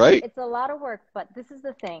out, right? it's a lot of work, but this is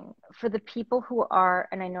the thing for the people who are,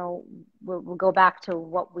 and I know we'll go back to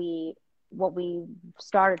what we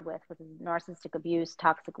started with narcissistic abuse,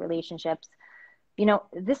 toxic relationships. You know,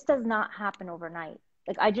 this does not happen overnight.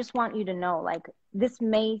 Like, I just want you to know, like, this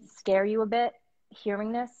may scare you a bit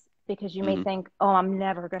hearing this because you may Hmm. think, oh, I'm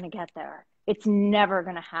never going to get there. It's never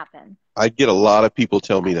going to happen. I get a lot of people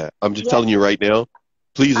tell me that. I'm just Yes, telling you right now.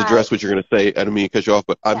 Please I, address what you're going to say. I don't mean to cut you off,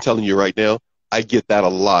 but I'm yes. telling you right now, I get that a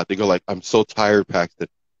lot. They go like, I'm so tired, Paxton.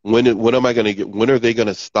 When am I going to get, when are they going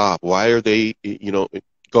to stop? Why are they,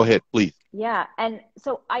 go ahead, please. Yeah. And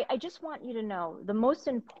so I just want you to know the most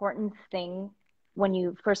important thing when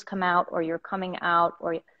you first come out or you're coming out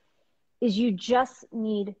or is you just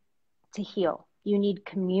need to heal. You need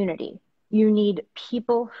community. You need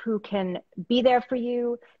people who can be there for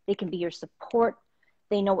you. They can be your support.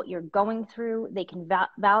 They know what you're going through. They can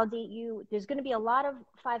validate you. There's going to be a lot of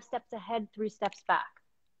 5 steps ahead, 3 steps back.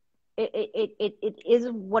 It is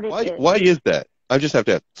what it is. Why is that? I just have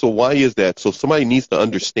to ask. So why is that? So somebody needs to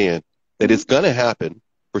understand that Mhm. it's going to happen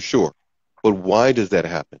for sure. But why does that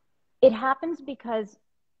happen? It happens because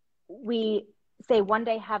we say one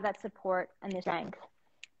day have that support and the strength.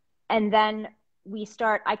 And then we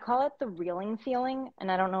start, I call it the reeling feeling.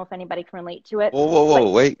 And I don't know if anybody can relate to it,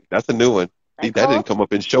 but Wait. That's a new one. I See, that call didn't it, come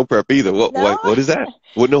up in show prep either. no. What is that?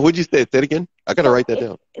 No, what'd you say? Say it again. I got to So write that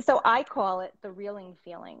down. I call it the reeling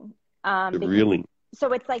feeling. The Because, reeling.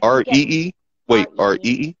 so it's like you get R-E-E? Wait, REE.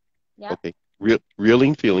 R-E-E? Yeah. Okay.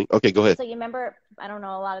 Reeling feeling. Okay, go ahead. So you remember, I don't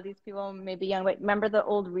know, a lot of these people may be young, but remember the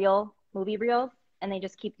old movie reels? And they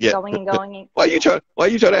just keep Yeah. going and going. Why you try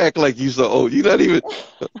to act like you so old? You're not even,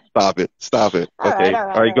 stop it. Stop it. All right, Okay. all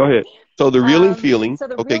All right, right, all go right. ahead. So the reeling feeling. So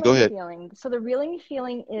the Okay, go reeling ahead. feeling. So the reeling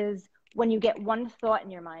feeling is when you get one thought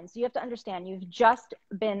in your mind. So you have to understand you've just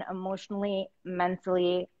been emotionally,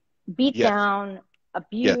 mentally beat Yes. down,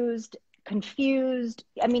 Yes. abused, confused.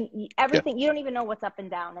 I mean, Yes. everything. You don't even know what's up and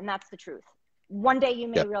down, and that's the truth. One day you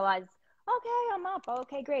may Yes. realize, okay, I'm up.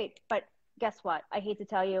 Okay, great. But guess what? I hate to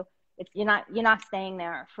tell you, you're not staying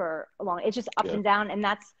there for a long. It's just up and down, and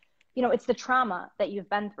that's, it's the trauma that you've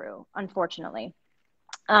been through, unfortunately.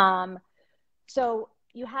 So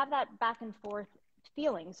you have that back and forth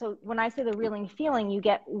feeling. So when I say the reeling feeling, you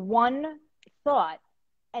get one thought,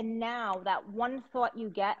 and now that one thought you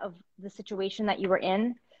get of the situation that you were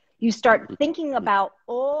in, you start thinking about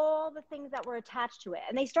all the things that were attached to it,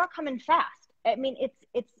 and they start coming fast. I mean,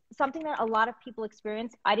 it's something that a lot of people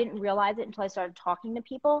experience. I didn't realize it until I started talking to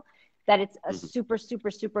people, that it's a super,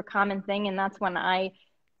 super, super common thing. And that's when I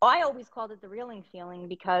always called it the reeling feeling,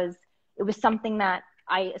 because it was something that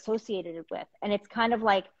I associated it with. And it's kind of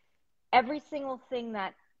like every single thing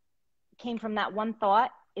that came from that one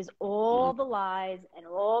thought is all the lies and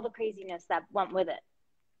all the craziness that went with it.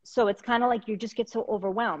 So it's kind of like you just get so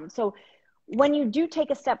overwhelmed. So when you do take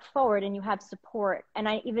a step forward and you have support, and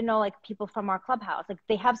I even know like people from our clubhouse, like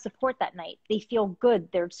they have support that night, they feel good,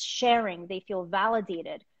 they're sharing, they feel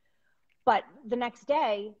validated. But the next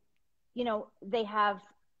day, they have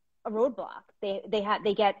a roadblock.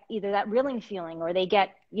 They get either that reeling feeling, or they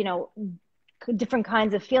get, different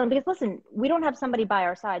kinds of feeling. Because listen, we don't have somebody by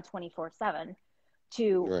our side 24/7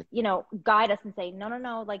 to, guide us and say,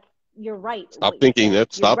 no, like, you're right. Stop thinking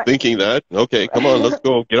that. Stop thinking that. Okay, come on, let's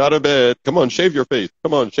go. Get out of bed. Come on, shave your face.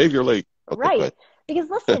 Come on, shave your leg. Okay, right. Because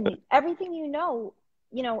listen, everything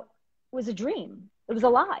was a dream. It was a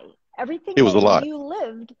lie. Everything it was a lie. You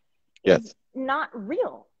lived is not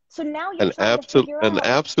real. So now you're an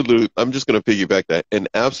absolute, I'm just going to piggyback that. An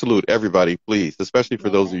absolute, everybody, please, especially for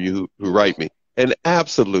those of you who write me, an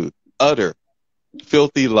absolute, utter,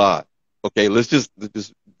 filthy lie. Okay, let's just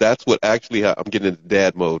that's what actually I'm getting into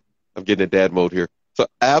dad mode. I'm getting into dad mode here. So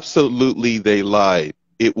absolutely, they lied.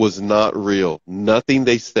 It was not real. Nothing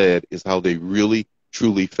they said is how they really,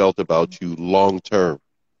 truly felt about you long term.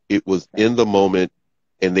 It was in the moment,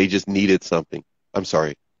 and they just needed something. I'm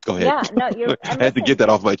sorry. Go ahead. Yeah, no, I had to get that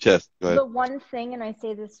off my chest. Go ahead. The one thing, and I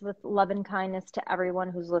say this with love and kindness to everyone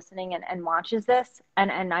who's listening and watches this,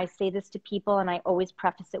 and I say this to people, and I always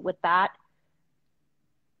preface it with that: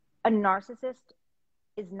 a narcissist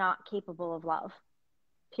is not capable of love,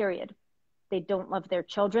 period. They don't love their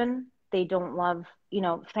children. They don't love,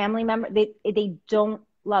 family members. They don't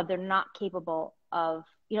love. They're not capable of,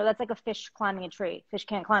 that's like a fish climbing a tree. Fish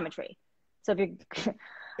can't climb a tree. So if you're,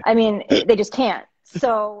 I mean, they just can't.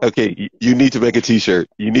 So okay, you need to make a T-shirt.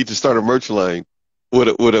 You need to start a merch line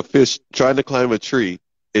with a fish trying to climb a tree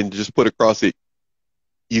and just put across it,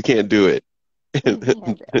 you can't do it. That's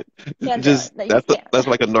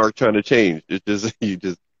like a narc trying to change. It's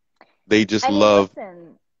just they just love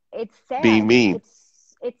it's sad. Being mean.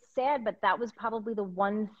 It's sad, but that was probably the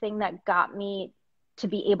one thing that got me to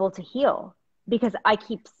be able to heal, because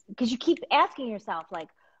you keep asking yourself, like,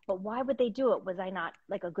 but why would they do it? Was I not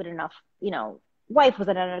like a good enough, wife? Was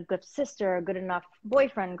I not a good sister, a good enough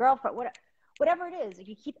boyfriend, girlfriend, whatever it is? If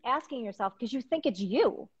you keep asking yourself, because you think it's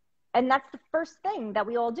you. And that's the first thing that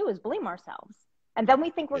we all do, is blame ourselves. And then we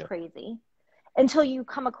think we're crazy, until you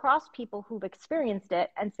come across people who've experienced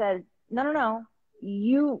it and said, no,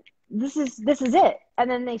 this is it. And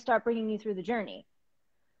then they start bringing you through the journey.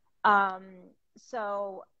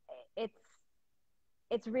 So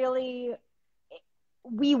it's really,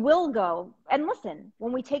 we will go. And listen,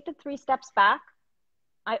 when we take the 3 steps back,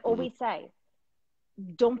 I always say,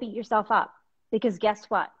 don't beat yourself up, because guess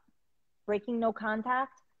what? Breaking no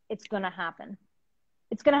contact, it's going to happen.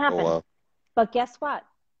 It's going to happen. Oh, wow. But guess what?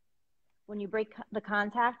 When you break the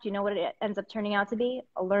contact, you know what it ends up turning out to be?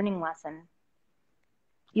 A learning lesson.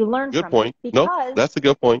 You learn good from point. it. No, that's a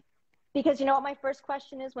good point. Because you know what my first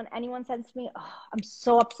question is when anyone says to me, oh, I'm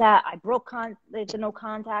so upset. I broke the no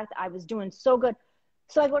contact. I was doing so good.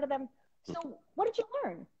 So I go to them, so what did you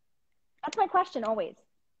learn? That's my question always.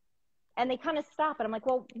 And they kind of stop, and I'm like,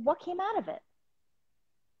 well, what came out of it?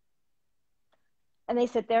 And they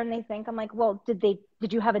sit there and they think, I'm like, well, did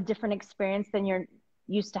you have a different experience than you're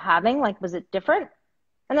used to having? Like, was it different?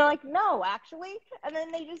 And they're like, no, actually. And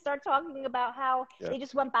then they just start talking about how they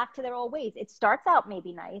just went back to their old ways. It starts out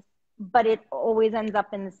maybe nice, but it always ends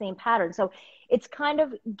up in the same pattern. So it's kind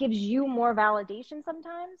of gives you more validation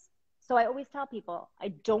sometimes. So I always tell people, I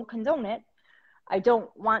don't condone it. I don't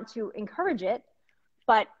want to encourage it.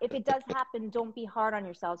 But if it does happen, don't be hard on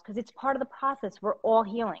yourselves, because it's part of the process. We're all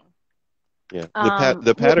healing. Yeah.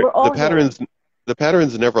 The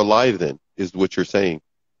patterns never lie then, is what you're saying.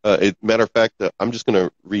 Matter of fact, I'm just going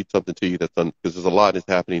to read something to you because there's a lot that's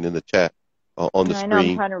happening in the chat on the screen. I know,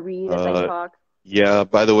 I'm trying to read as I talk. Yeah,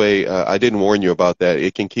 by the way, I didn't warn you about that.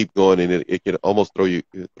 It can keep going, and it can almost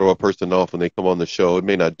throw a person off when they come on the show. It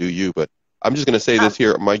may not do you, but I'm just going to say this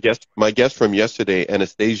here. My guest from yesterday,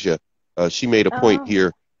 Anastasia, She made a point Oh,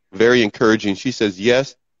 here, very encouraging. She says,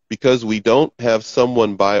 yes, because we don't have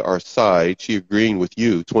someone by our side, she agreeing with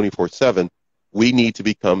you 24/7, we need to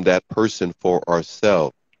become that person for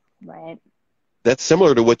ourselves. right, That's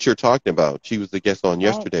similar to what you're talking about. She was the guest on right.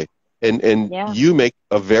 yesterday. And Yeah, you make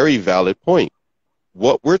a very valid point.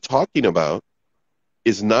 What we're talking about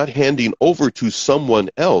is not handing over to someone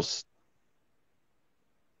else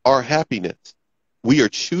our happiness. We are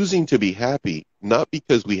choosing to be happy, not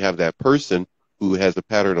because we have that person who has a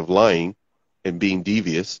pattern of lying and being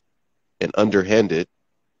devious and underhanded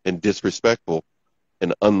and disrespectful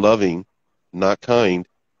and unloving, not kind.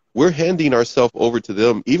 We're handing ourselves over to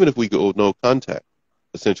them, even if we go no contact,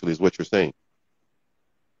 essentially, is what you're saying.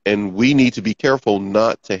 And we need to be careful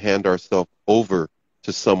not to hand ourselves over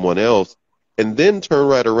to someone else and then turn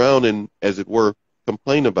right around and, as it were,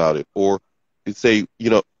 complain about it or say,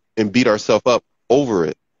 and beat ourselves up over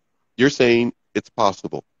it. You're saying it's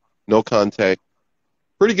possible. No contact,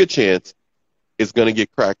 pretty good chance it's going to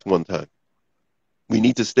get cracked one time. We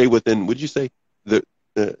need to stay within, would you say,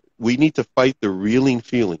 we need to fight the reeling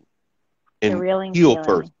feeling the and reeling heal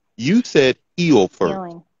first. feeling, You said heal first.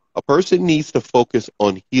 healing. A person needs to focus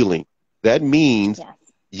on healing. That means Yes,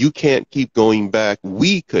 you can't keep going back.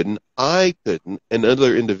 We couldn't, I couldn't,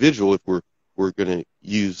 another individual, if we're going to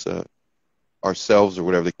use ourselves or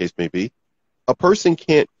whatever the case may be, a person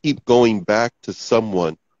can't keep going back to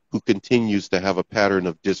someone who continues to have a pattern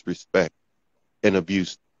of disrespect and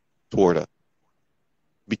abuse toward us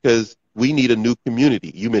because we need a new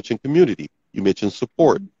community. You mentioned community. You mentioned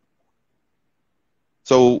support.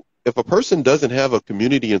 So if a person doesn't have a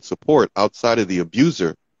community and support outside of the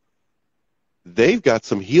abuser, they've got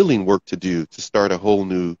some healing work to do to start a whole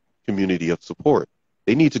new community of support.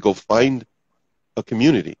 They need to go find a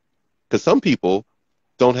community because some people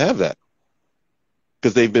don't have that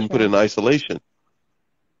because they've been put sure. in isolation.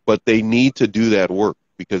 But they need to do that work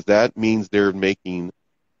because that means they're making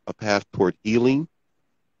a path toward healing.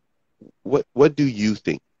 What do you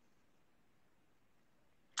think?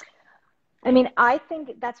 I mean, I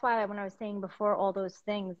think that's why when I was saying before all those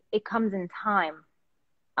things, it comes in time.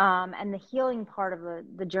 And the healing part of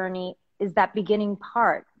the journey is that beginning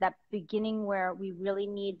part, that beginning where we really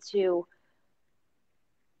need to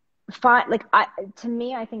find, like, to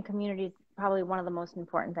me, I think community is probably one of the most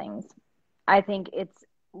important things. I think it's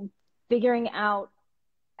figuring out,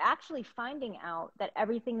 actually finding out that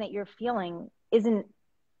everything that you're feeling isn't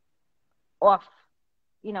off,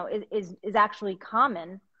 is actually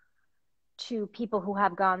common to people who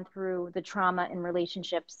have gone through the trauma in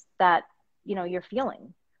relationships that, you're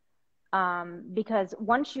feeling. Because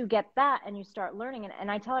once you get that and you start learning,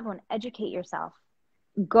 and I tell everyone, educate yourself.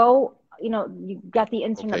 Go, you got the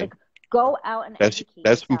internet, Okay, like go out and educate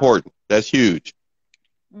that's yourself. important. That's huge.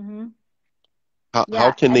 Hmm. How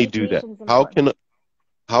Yeah, can they do that? education's important.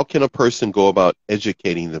 How can a person go about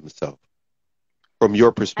educating themselves from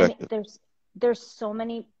your I mean, perspective? there's so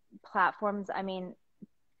many platforms. I mean,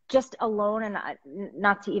 just alone, and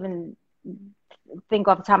not to even think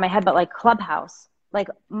off the top of my head, but like Clubhouse, like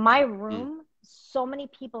my Mm. room, so many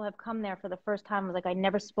people have come there for the first time. I was like, I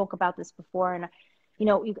never spoke about this before. And,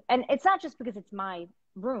 and it's not just because it's my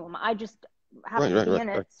room. I just Right, happen to right, be right, in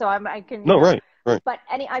right. it. So I can, No, right, right. but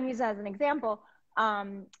I'm using that as an example.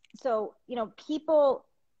 So, people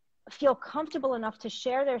feel comfortable enough to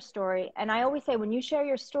share their story. And I always say, when you share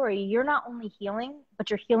your story, you're not only healing, but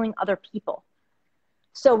you're healing other people.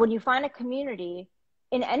 So when you find a community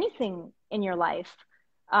in anything in your life,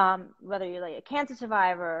 whether you're like a cancer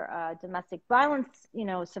survivor, a domestic violence,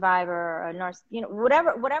 survivor, a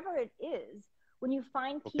whatever it is, when you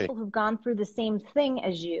find Okay, people who've gone through the same thing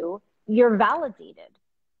as you, you're validated.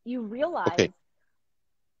 You realize okay.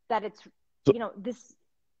 that it's, So,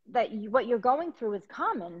 what you're going through is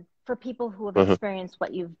common for people who have uh experienced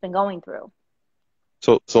what you've been going through.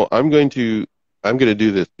 so I'm going to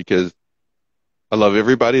do this because I love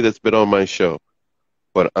everybody that's been on my show,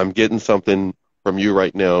 but I'm getting something from you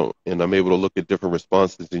right now, and I'm able to look at different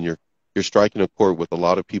responses, and you're striking a chord with a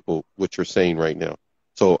lot of people, what you're saying right now.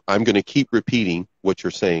 So I'm going to keep repeating what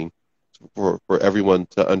you're saying for everyone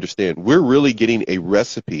to understand. We're really getting a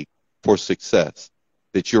recipe for success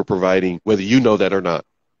that you're providing, whether you know that or not.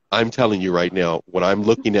 I'm telling you right now, what I'm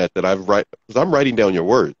looking at that because I'm writing down your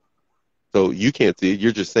words. So you can't see it.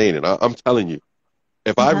 You're just saying it. I'm telling you.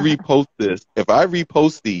 If I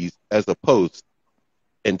repost these as a post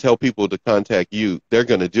and tell people to contact you, they're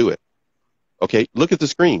going to do it. Okay, look at the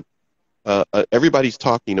screen. Everybody's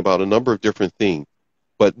talking about a number of different things,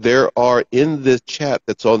 but there are in this chat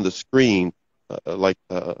that's on the screen,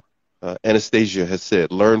 Anastasia has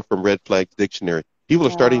said, learn from Red Flags Dictionary. People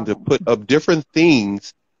are starting to Oh, put up different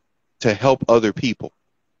things to help other people.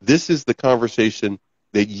 This is the conversation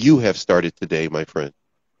that you have started today, my friend,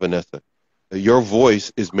 Vanessa. Your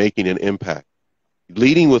voice is making an impact.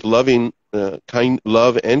 Leading with loving,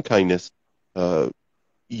 love and kindness,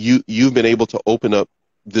 you've been able to open up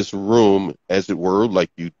this room, as it were, like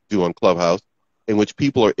you do on Clubhouse, in which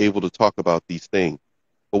people are able to talk about these things.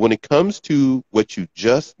 But when it comes to what you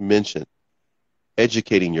just mentioned,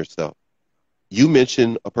 educating yourself, you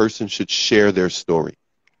mentioned a person should share their story.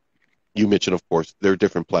 You mentioned, of course, there are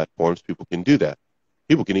different platforms. People can do that.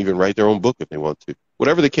 People can even write their own book if they want to.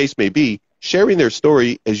 Whatever the case may be, sharing their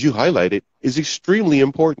story, as you highlighted, is extremely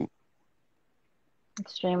important.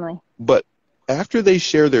 Extremely. But after they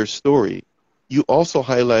share their story, you also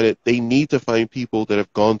highlighted they need to find people that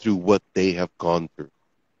have gone through what they have gone through.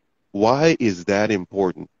 Why is that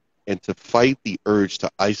important? And to fight the urge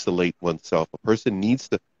to isolate oneself, a person needs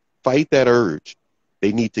to fight that urge.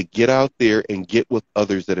 They need to get out there and get with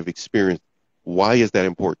others that have experienced. Why is that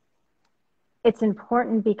important? It's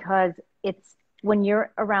important because it's when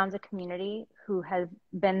you're around a community who has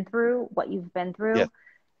been through what you've been through, Yes.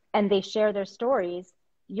 and they share their stories,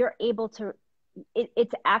 you're able to,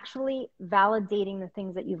 it's actually validating the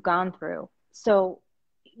things that you've gone through. So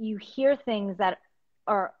you hear things that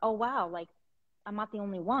are, oh, wow, like, I'm not the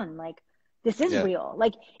only one. Like, this is Yeah. real.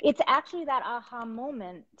 Like, it's actually that aha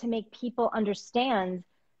moment to make people understand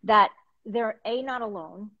that they're not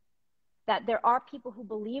alone, that there are people who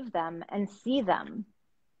believe them and see them.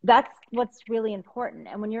 That's what's really important.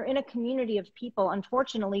 And when you're in a community of people,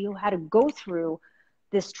 unfortunately, who had to go through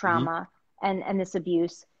this trauma and this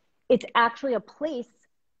abuse, it's actually a place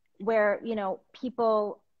where, you know,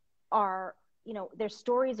 people are, you know, their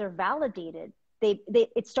stories are validated.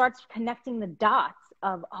 It starts connecting the dots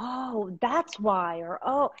of, oh, that's why, or,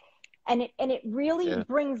 oh, and it really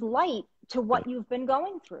brings light to what you've been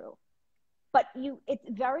going through. But it's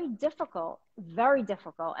very difficult.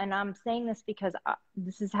 And I'm saying this because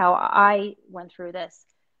this is how I went through this.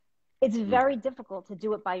 It's very difficult to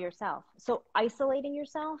do it by yourself. So isolating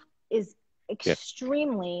yourself is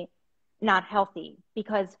extremely not healthy,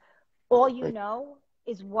 because all you know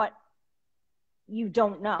is what you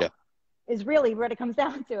don't know, is really what it comes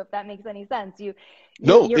down to, if that makes any sense. You're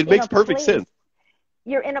It makes perfect sense.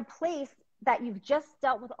 You're in a place that you've just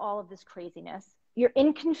dealt with all of this craziness. You're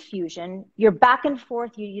in confusion. You're back and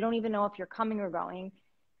forth. You don't even know if you're coming or going.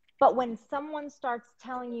 But when someone starts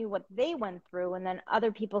telling you what they went through, and then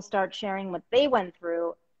other people start sharing what they went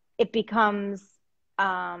through, it becomes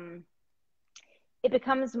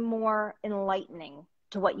more enlightening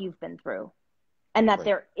to what you've been through. And that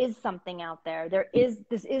there is something out there.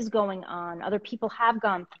 This is going on. Other people have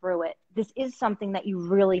gone through it. This is something that you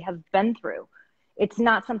really have been through. It's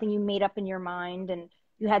not something you made up in your mind and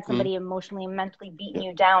you had somebody emotionally and mentally beating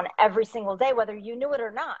you down every single day, whether you knew it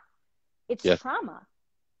or not. It's trauma.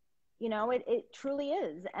 You know, it truly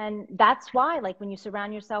is. And that's why, like, when you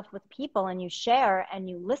surround yourself with people and you share and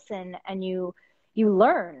you listen and you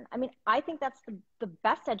learn, I mean, I think that's the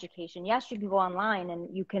best education. Yes, you can go online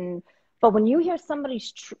and you can, but when you hear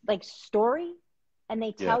somebody's story and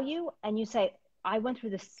they tell you and you say, I went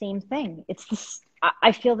through the same thing.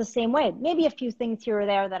 I feel the same way. Maybe a few things here or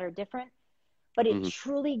there that are different, but it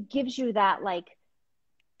truly gives you that, like,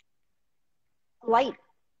 light,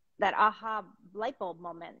 that aha light bulb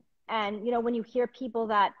moment. And, you know, when you hear people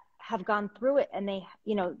that have gone through it and they,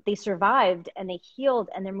 you know, they survived and they healed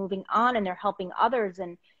and they're moving on and they're helping others,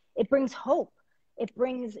 and it brings hope. It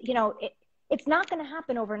brings, you know, it's not going to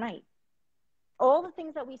happen overnight. All the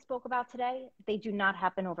things that we spoke about today, they do not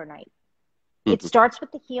happen overnight. It starts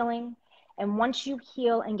with the healing. And once you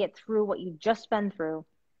heal and get through what you've just been through,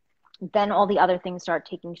 then all the other things start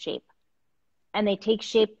taking shape. And they take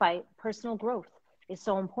shape by personal growth is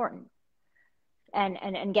so important.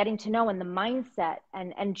 And getting to know, and the mindset,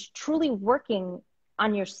 and truly working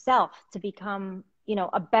on yourself to become, you know,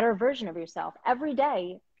 a better version of yourself. Every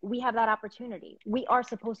day we have that opportunity. We are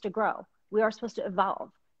supposed to grow. We are supposed to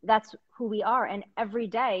evolve. That's who we are. And every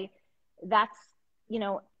day that's, you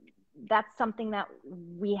know, that's something that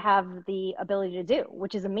we have the ability to do,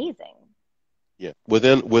 which is amazing. Yeah.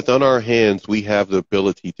 Within our hands, we have the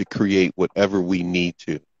ability to create whatever we need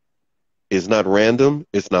to. It's not random.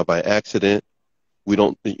 It's not by accident.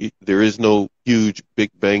 There is no huge big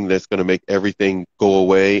bang that's going to make everything go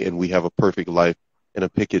away and we have a perfect life and a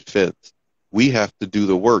picket fence. We have to do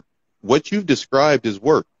the work. What you've described is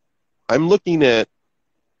work. I'm looking at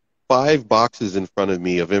 5 boxes in front of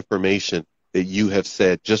me of information that you have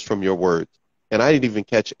said just from your words. And I didn't even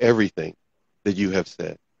catch everything that you have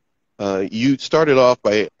said. You started off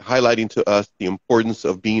by highlighting to us the importance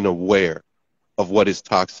of being aware of what is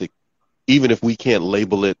toxic, even if we can't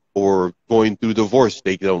label it, or going through divorce,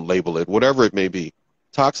 they don't label it, whatever it may be.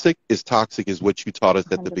 Toxic is what you taught us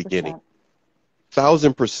at the beginning.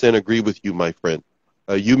 100%. 1,000% agree with you, my friend.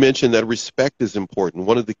 You mentioned that respect is important.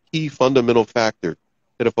 One of the key fundamental factors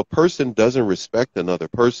that if a person doesn't respect another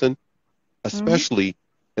person, especially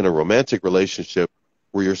in a romantic relationship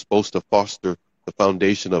where you're supposed to foster the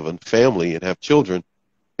foundation of a family and have children,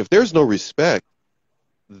 if there's no respect,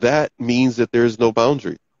 that means that there's no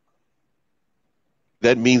boundary.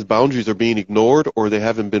 That means boundaries are being ignored or they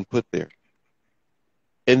haven't been put there.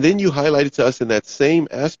 And then you highlighted to us in that same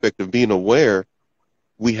aspect of being aware,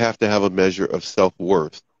 we have to have a measure of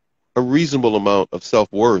self-worth, a reasonable amount of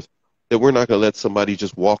self-worth, that we're not going to let somebody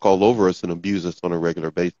just walk all over us and abuse us on a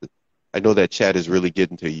regular basis. I know that chat is really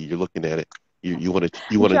getting to you. You're looking at it. You want to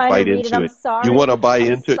bite into it. You want to buy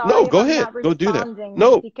into it. No, go ahead. Go do that.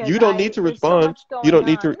 No, you don't need to respond. You don't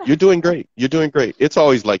need to. You're doing great. You're doing great. It's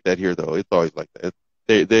always like that here, though. It's always like that.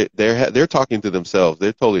 They're talking to themselves.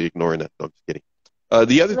 They're totally ignoring that. No, I'm just kidding.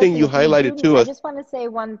 The other thing you highlighted to us. I just want to say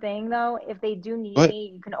one thing, though. If they do need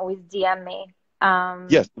me, you can always DM me.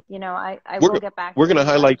 Yes. You know, I will get back. We're going to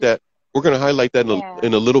highlight that. We're going to highlight that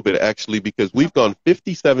in a little bit, actually, because we've gone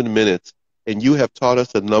 57 minutes, and you have taught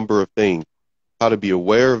us a number of things. How to be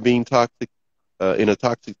aware of being toxic in a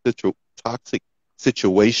toxic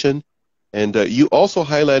situation. And you also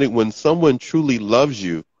highlighted when someone truly loves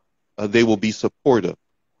you, they will be supportive.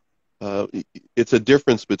 It's a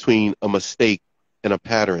difference between a mistake and a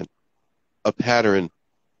pattern,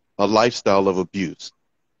 a lifestyle of abuse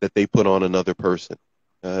that they put on another person.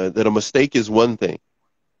 That a mistake is one thing.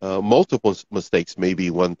 Multiple mistakes may be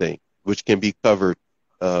one thing, which can be covered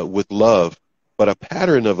with love. But a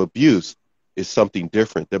pattern of abuse is something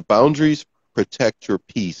different. The boundaries protect your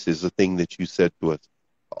peace is the thing that you said to us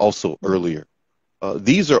also earlier.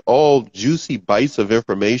 These are all juicy bites of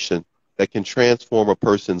information that can transform a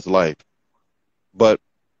person's life. But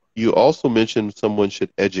you also mentioned someone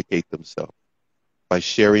should educate themselves by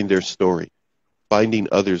sharing their story, finding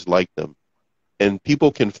others like them. And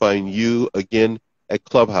people can find you, again, at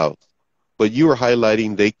Clubhouse. But you are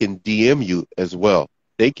highlighting they can DM you as well.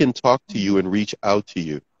 They can talk to you and reach out to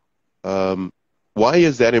you. Why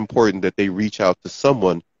is that important that they reach out to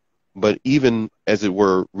someone, but even, as it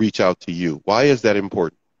were, reach out to you? Why is that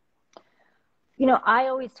important? You know, I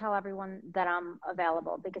always tell everyone that I'm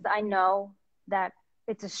available because I know that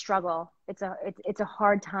it's a struggle. It's a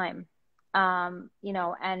hard time. You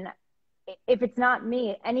know, and if it's not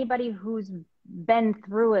me, anybody who's been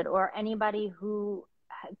through it or anybody who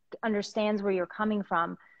understands where you're coming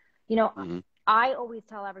from, you know, I always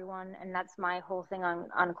tell everyone, and that's my whole thing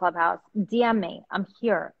on Clubhouse, DM me. I'm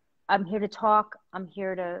here. I'm here to talk. I'm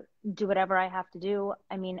here to do whatever I have to do.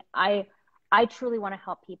 I mean, I truly want to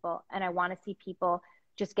help people, and I want to see people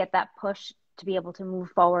just get that push to be able to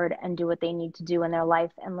move forward and do what they need to do in their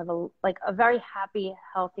life and live a very happy,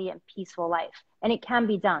 healthy, and peaceful life. And it can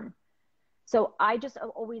be done. So I just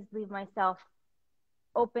always leave myself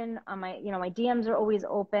open on my, you know, my DMs are always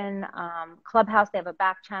open. Clubhouse, they have a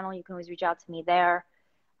back channel. You can always reach out to me there.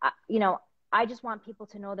 You know, I just want people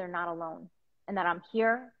to know they're not alone and that I'm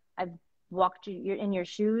here. I've walked in your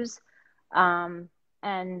shoes.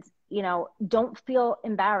 And, you know, don't feel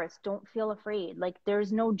embarrassed. Don't feel afraid. Like,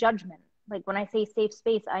 there's no judgment. Like, when I say safe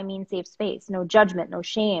space, I mean safe space. No judgment, no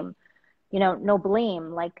shame, you know, no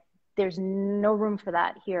blame. Like, there's no room for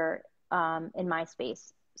that here in my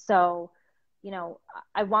space. So, you know,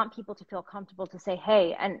 I want people to feel comfortable to say,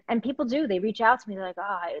 hey, and people do, they reach out to me. They're like,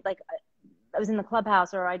 I was in the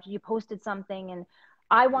Clubhouse, or you posted something, and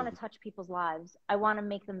I want to touch people's lives. I want to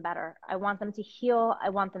make them better. I want them to heal. I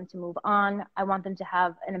want them to move on. I want them to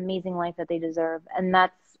have an amazing life that they deserve. And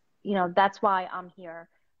that's, you know, that's why I'm here.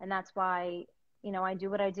 And that's why, you know, I do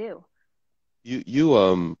what I do. You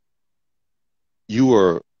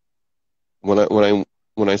were,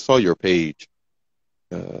 when I saw your page,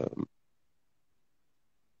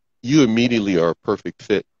 you immediately are a perfect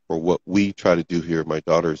fit for what we try to do here, my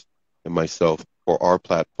daughters and myself, for our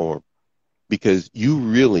platform, because you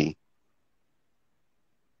really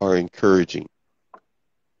are encouraging.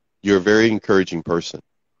 You're a very encouraging person.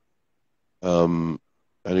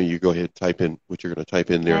 I know you go ahead and type in what you're going to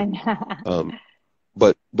type in there.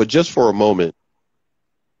 But just for a moment,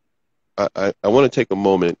 I want to take a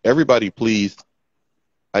moment. Everybody, please,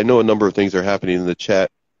 I know a number of things are happening in the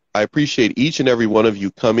chat. I appreciate each and every one of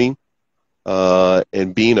you coming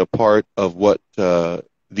and being a part of what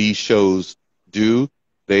these shows do.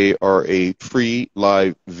 They are a free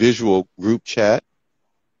live visual group chat.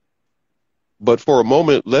 But for a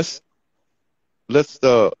moment, let's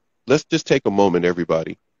just take a moment,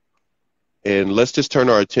 everybody. And let's just turn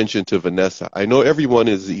our attention to Vanessa. I know everyone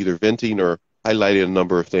is either venting or highlighting a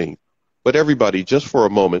number of things, but everybody, just for a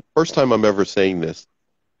moment, first time I'm ever saying this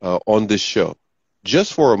on this show,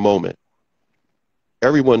 just for a moment,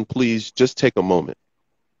 everyone, please just take a moment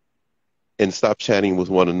and stop chatting with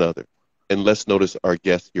one another. And let's notice our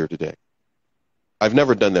guest here today. I've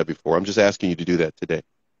never done that before. I'm just asking you to do that today.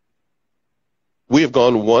 We have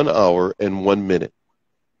gone 1 hour and 1 minute.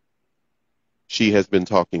 She has been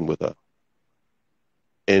talking with us.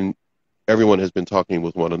 And everyone has been talking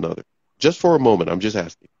with one another. Just for a moment, I'm just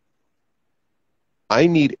asking. I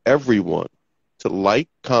need everyone to like,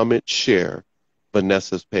 comment, share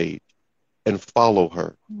Vanessa's page and follow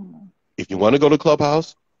her. If you want to go to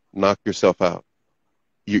Clubhouse, knock yourself out.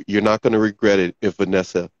 You're not going to regret it if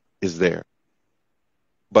Vanessa is there.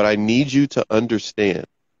 But I need you to understand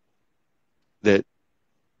that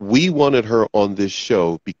we wanted her on this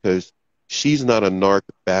show because she's not a narc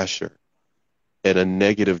basher and a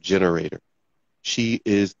negative generator. She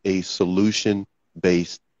is a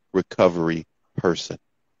solution-based recovery person.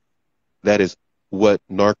 That is what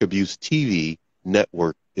Narc Abuse TV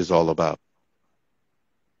network is all about.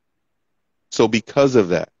 So because of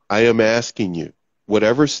that, I am asking you,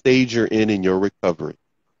 whatever stage you're in your recovery,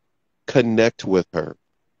 connect with her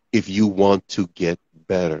if you want to get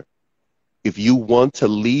better. If you want to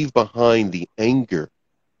leave behind the anger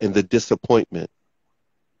and the disappointment,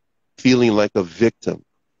 feeling like a victim,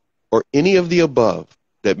 or any of the above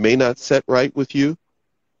that may not set right with you,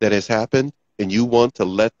 that has happened, and you want to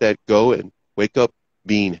let that go and wake up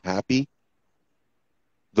being happy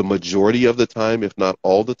the majority of the time, if not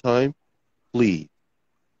all the time, please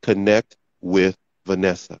connect with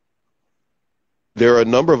Vanessa. There are a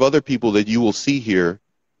number of other people that you will see here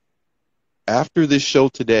after this show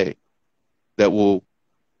today that will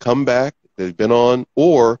come back, they've been on,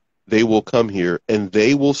 or they will come here and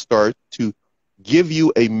they will start to give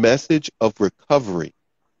you a message of recovery,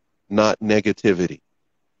 not negativity.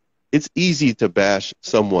 It's easy to bash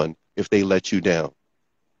someone if they let you down,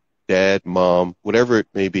 dad, mom, whatever it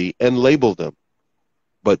may be, and label them.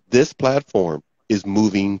 But this platform is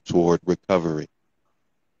moving toward recovery.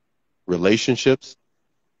 Relationships,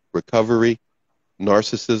 recovery,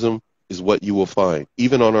 narcissism is what you will find,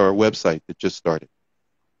 even on our website that just started.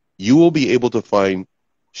 You will be able to find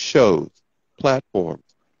shows, platforms,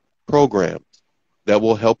 programs that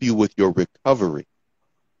will help you with your recovery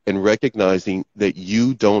and recognizing that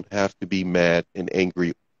you don't have to be mad and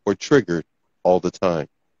angry or triggered all the time.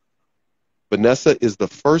 Vanessa is the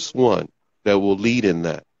first one that will lead in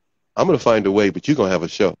that. I'm going to find a way, but you're going to have a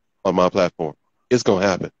show on my platform. It's going to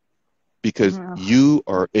happen because you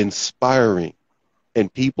are inspiring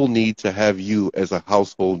and people need to have you as a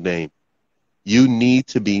household name. You need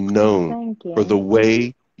to be known for the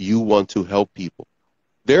way you want to help people.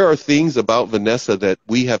 There are things about Vanessa that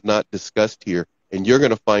we have not discussed here, and you're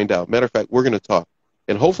going to find out. Matter of fact, we're going to talk.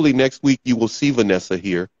 And hopefully next week you will see Vanessa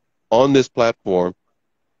here on this platform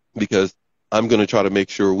because I'm going to try to make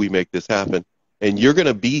sure we make this happen. And you're going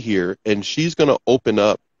to be here, and she's going to open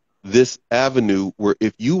up this avenue where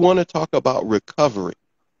if you want to talk about recovery,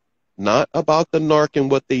 not about the narc and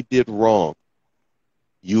what they did wrong,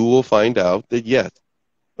 you will find out that, yes,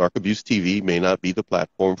 Narc Abuse TV may not be the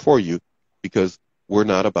platform for you because we're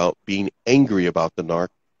not about being angry about the narc.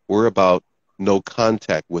 We're about no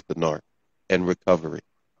contact with the narc and recovery.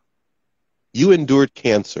 You endured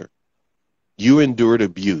cancer. You endured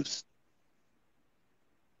abuse.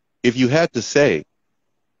 If you had to say,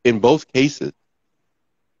 in both cases,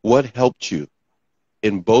 what helped you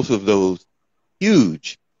in both of those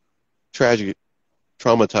huge, tragic,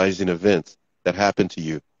 traumatizing events that happened to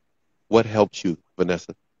you, what helped you,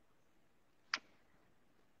 Vanessa?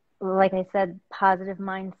 Like I said, positive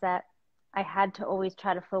mindset. I had to always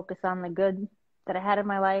try to focus on the good that I had in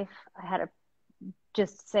my life. I had to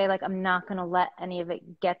just say, like, I'm not going to let any of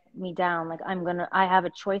it get me down. Like, I have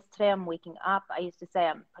a choice today. I'm waking up. I used to say,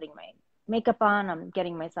 I'm putting my makeup on. I'm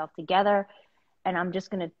getting myself together. And I'm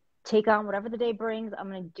just going to take on whatever the day brings. I'm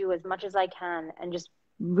going to do as much as I can and just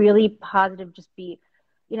really positive, just be,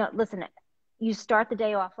 listen, you start the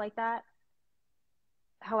day off like that,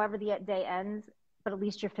 however the day ends, but at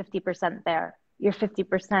least you're 50% there. You're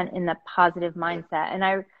 50% in the positive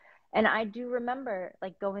mindset. And I do remember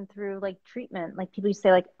like going through like treatment, like people used to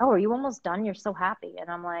say like, oh, are you almost done? You're so happy. And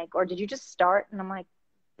I'm like, or did you just start? And I'm like,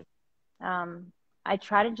 I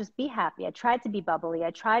try to just be happy. I tried to be bubbly.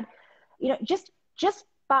 I tried, just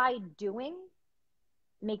by doing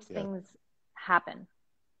makes things happen.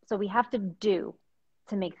 So we have to do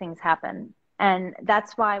to make things happen. And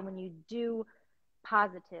that's why when you do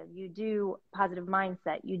positive, you do positive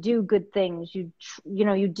mindset, you do good things, you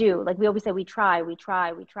know, you do, like we always say, we try.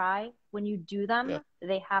 When you do them, Yeah.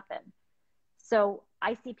 they happen. So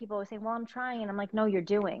I see people always saying, well, I'm trying. And I'm like, no, you're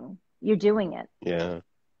doing it. Yeah.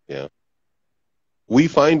 Yeah. We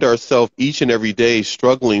find ourselves each and every day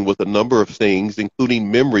struggling with a number of things,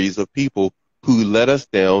 including memories of people who let us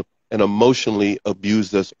down and emotionally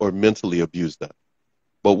abused us or mentally abused us.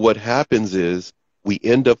 But what happens is we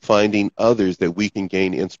end up finding others that we can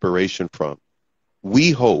gain inspiration from.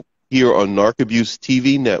 We hope here on Narc Abuse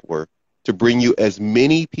TV Network to bring you as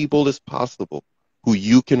many people as possible who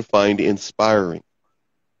you can find inspiring.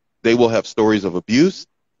 They will have stories of abuse,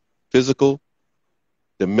 physical,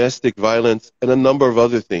 domestic violence, and a number of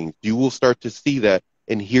other things. You will start to see that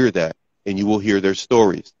and hear that, and you will hear their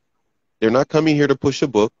stories. They're not coming here to push a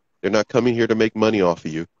book. They're not coming here to make money off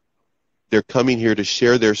of you. They're coming here to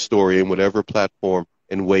share their story in whatever platform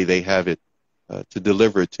and way they have it to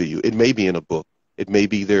deliver it to you. It may be in a book. It may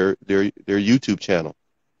be their YouTube channel.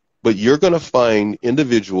 But you're going to find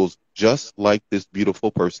individuals just like this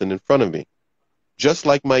beautiful person in front of me, just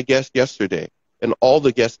like my guest yesterday and all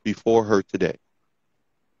the guests before her today.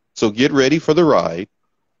 So get ready for the ride.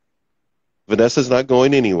 Vanessa's not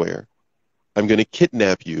going anywhere. I'm going to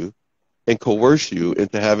kidnap you and coerce you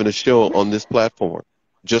into having a show on this platform,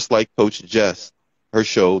 just like Coach Jess, her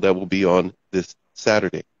show that will be on this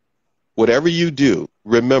Saturday. Whatever you do,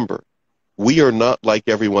 remember, we are not like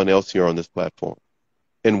everyone else here on this platform,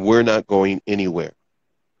 and we're not going anywhere.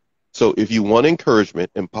 So if you want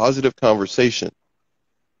encouragement and positive conversation,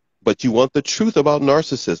 but you want the truth about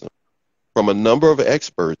narcissism from a number of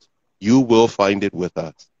experts, you will find it with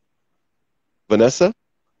us. Vanessa,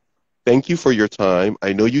 thank you for your time.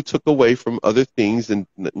 I know you took away from other things in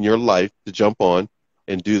your life to jump on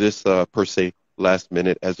and do this per se last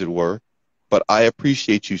minute, as it were. But I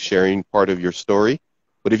appreciate you sharing part of your story.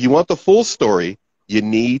 But if you want the full story, you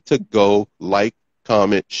need to go like,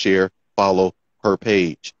 comment, share, follow her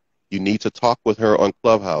page. You need to talk with her on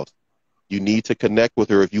Clubhouse. You need to connect with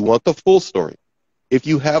her if you want the full story. If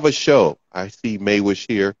you have a show, I see Maywish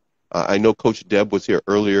here. I know Coach Deb was here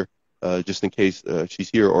earlier, just in case she's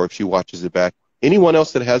here or if she watches it back. Anyone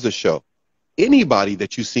else that has a show, anybody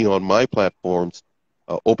that you see on my platforms,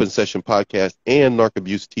 Open Session Podcast and Narc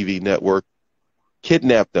Abuse TV Network,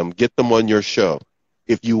 kidnap them, get them on your show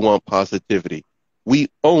if you want positivity. We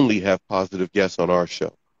only have positive guests on our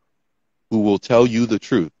show who will tell you the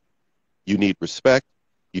truth. You need respect,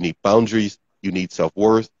 you need boundaries, you need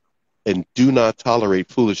self-worth, and do not tolerate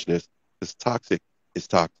foolishness, because toxic is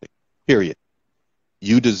toxic, period.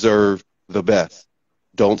 You deserve the best.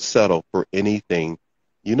 Don't settle for anything,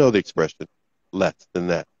 you know the expression, less than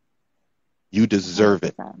that. You deserve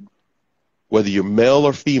it. 100%. Whether you're male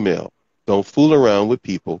or female, don't fool around with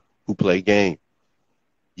people who play games.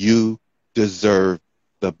 You deserve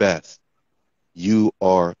the best. You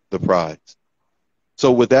are the prize.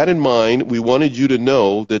 So with that in mind, we wanted you to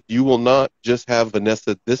know that you will not just have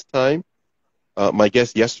Vanessa this time, my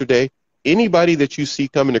guest yesterday. Anybody that you see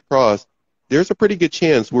coming across, there's a pretty good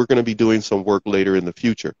chance we're going to be doing some work later in the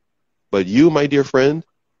future. But you, my dear friend,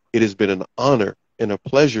 it has been an honor and a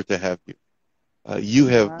pleasure to have you.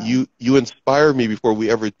 You inspired me before we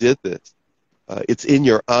ever did this. It's in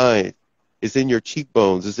your eyes, it's in your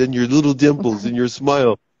cheekbones, it's in your little dimples, in your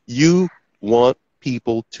smile. You want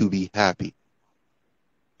people to be happy.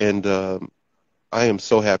 And I am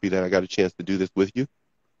so happy that I got a chance to do this with you.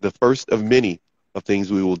 The first of many of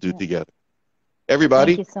things we will do together.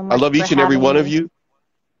 Everybody, Thank you so I much love for each and every having one of me. you.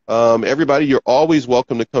 Everybody, you're always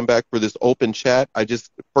welcome to come back for this open chat.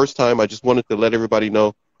 First time, I just wanted to let everybody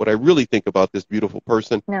know what I really think about this beautiful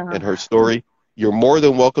person and her story. You're more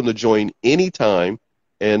than welcome to join anytime.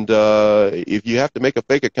 And if you have to make a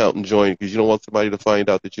fake account and join because you don't want somebody to find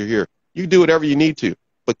out that you're here, you do whatever you need to.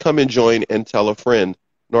 But come and join and tell a friend.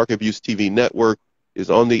 Narc Abuse TV Network is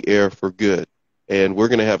on the air for good. And we're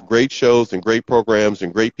going to have great shows and great programs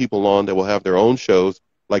and great people on that will have their own shows,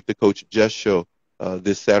 like the Coach Jess show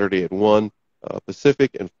this Saturday at 1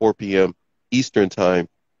 Pacific and 4 p.m. Eastern time.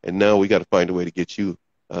 And now we got to find a way to get you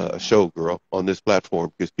a show, girl, on this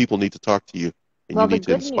platform because people need to talk to you and Well, you the need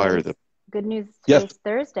to inspire them. good news, Yes. today's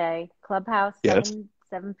Thursday, Clubhouse, Yes.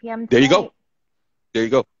 7 p.m. There you go. tonight. There you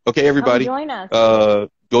go. Okay, Come everybody. join us.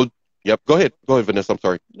 Go. Yep. Go ahead. Go ahead, Vanessa. I'm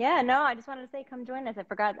sorry. Yeah, no, I just wanted to say, come join us. I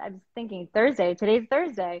forgot. I was thinking Thursday. Today's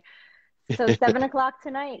Thursday. So 7 o'clock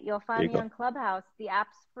tonight, you'll There find you me go. on Clubhouse. The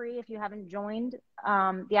app's free if you haven't joined.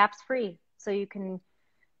 The app's free. So you can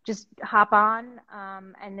just hop on.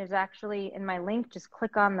 And there's actually in my link, just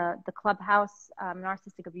click on the Clubhouse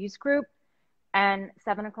Narcissistic Abuse Group. And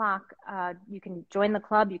 7 o'clock, you can join the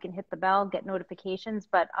club, you can hit the bell, get notifications,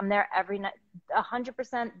 but I'm there every night,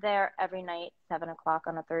 100% there every night, 7 o'clock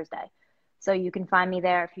on a Thursday. So you can find me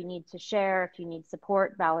there if you need to share, if you need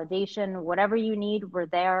support, validation, whatever you need, we're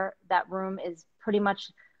there. That room is pretty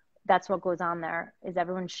much, that's what goes on there, is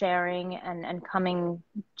everyone sharing and coming,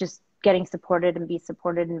 just getting supported and be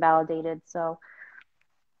supported and validated. So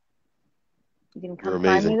you can You're come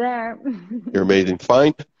find me amazing. there. You're amazing.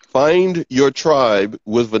 Find your tribe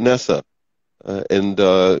with Vanessa, and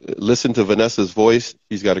listen to Vanessa's voice.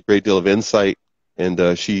 She's got a great deal of insight,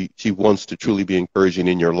 and she wants to truly be encouraging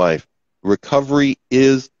in your life. Recovery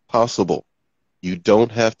is possible. You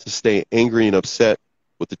don't have to stay angry and upset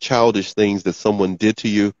with the childish things that someone did to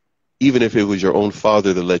you, even if it was your own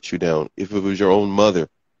father that let you down, if it was your own mother,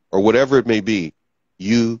 or whatever it may be.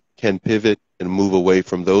 You can pivot and move away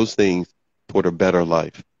from those things toward a better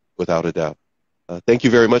life, without a doubt. Thank you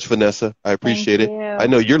very much, Vanessa. I Thank appreciate it. I you.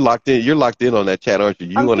 know you're locked in. You're locked in on that chat, aren't you?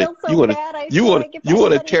 I feel so bad. I feel like if You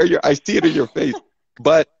want to anybody. tear your. I see it in your face.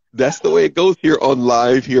 But that's the way it goes here on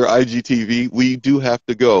live here, IGTV. We do have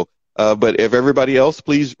to go. But if everybody else,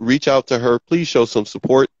 please reach out to her. Please show some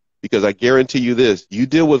support, because I guarantee you this: you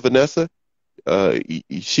deal with Vanessa,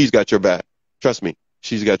 she's got your back. Trust me,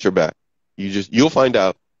 she's got your back. You'll find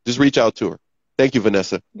out. Just reach out to her. Thank you,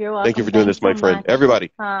 Vanessa. You're welcome. Thank you for doing Thanks this, my so friend. much.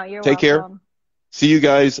 Everybody, You're take care. welcome. See you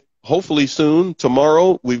guys hopefully soon.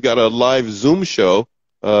 Tomorrow, we've got a live Zoom show.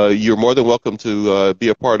 You're more than welcome to be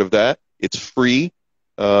a part of that. It's free.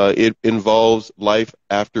 It involves life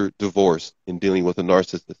after divorce in dealing with a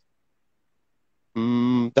narcissist.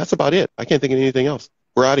 That's about it. I can't think of anything else.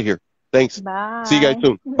 We're out of here. Thanks. See you guys Bye.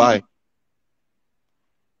 soon. Bye.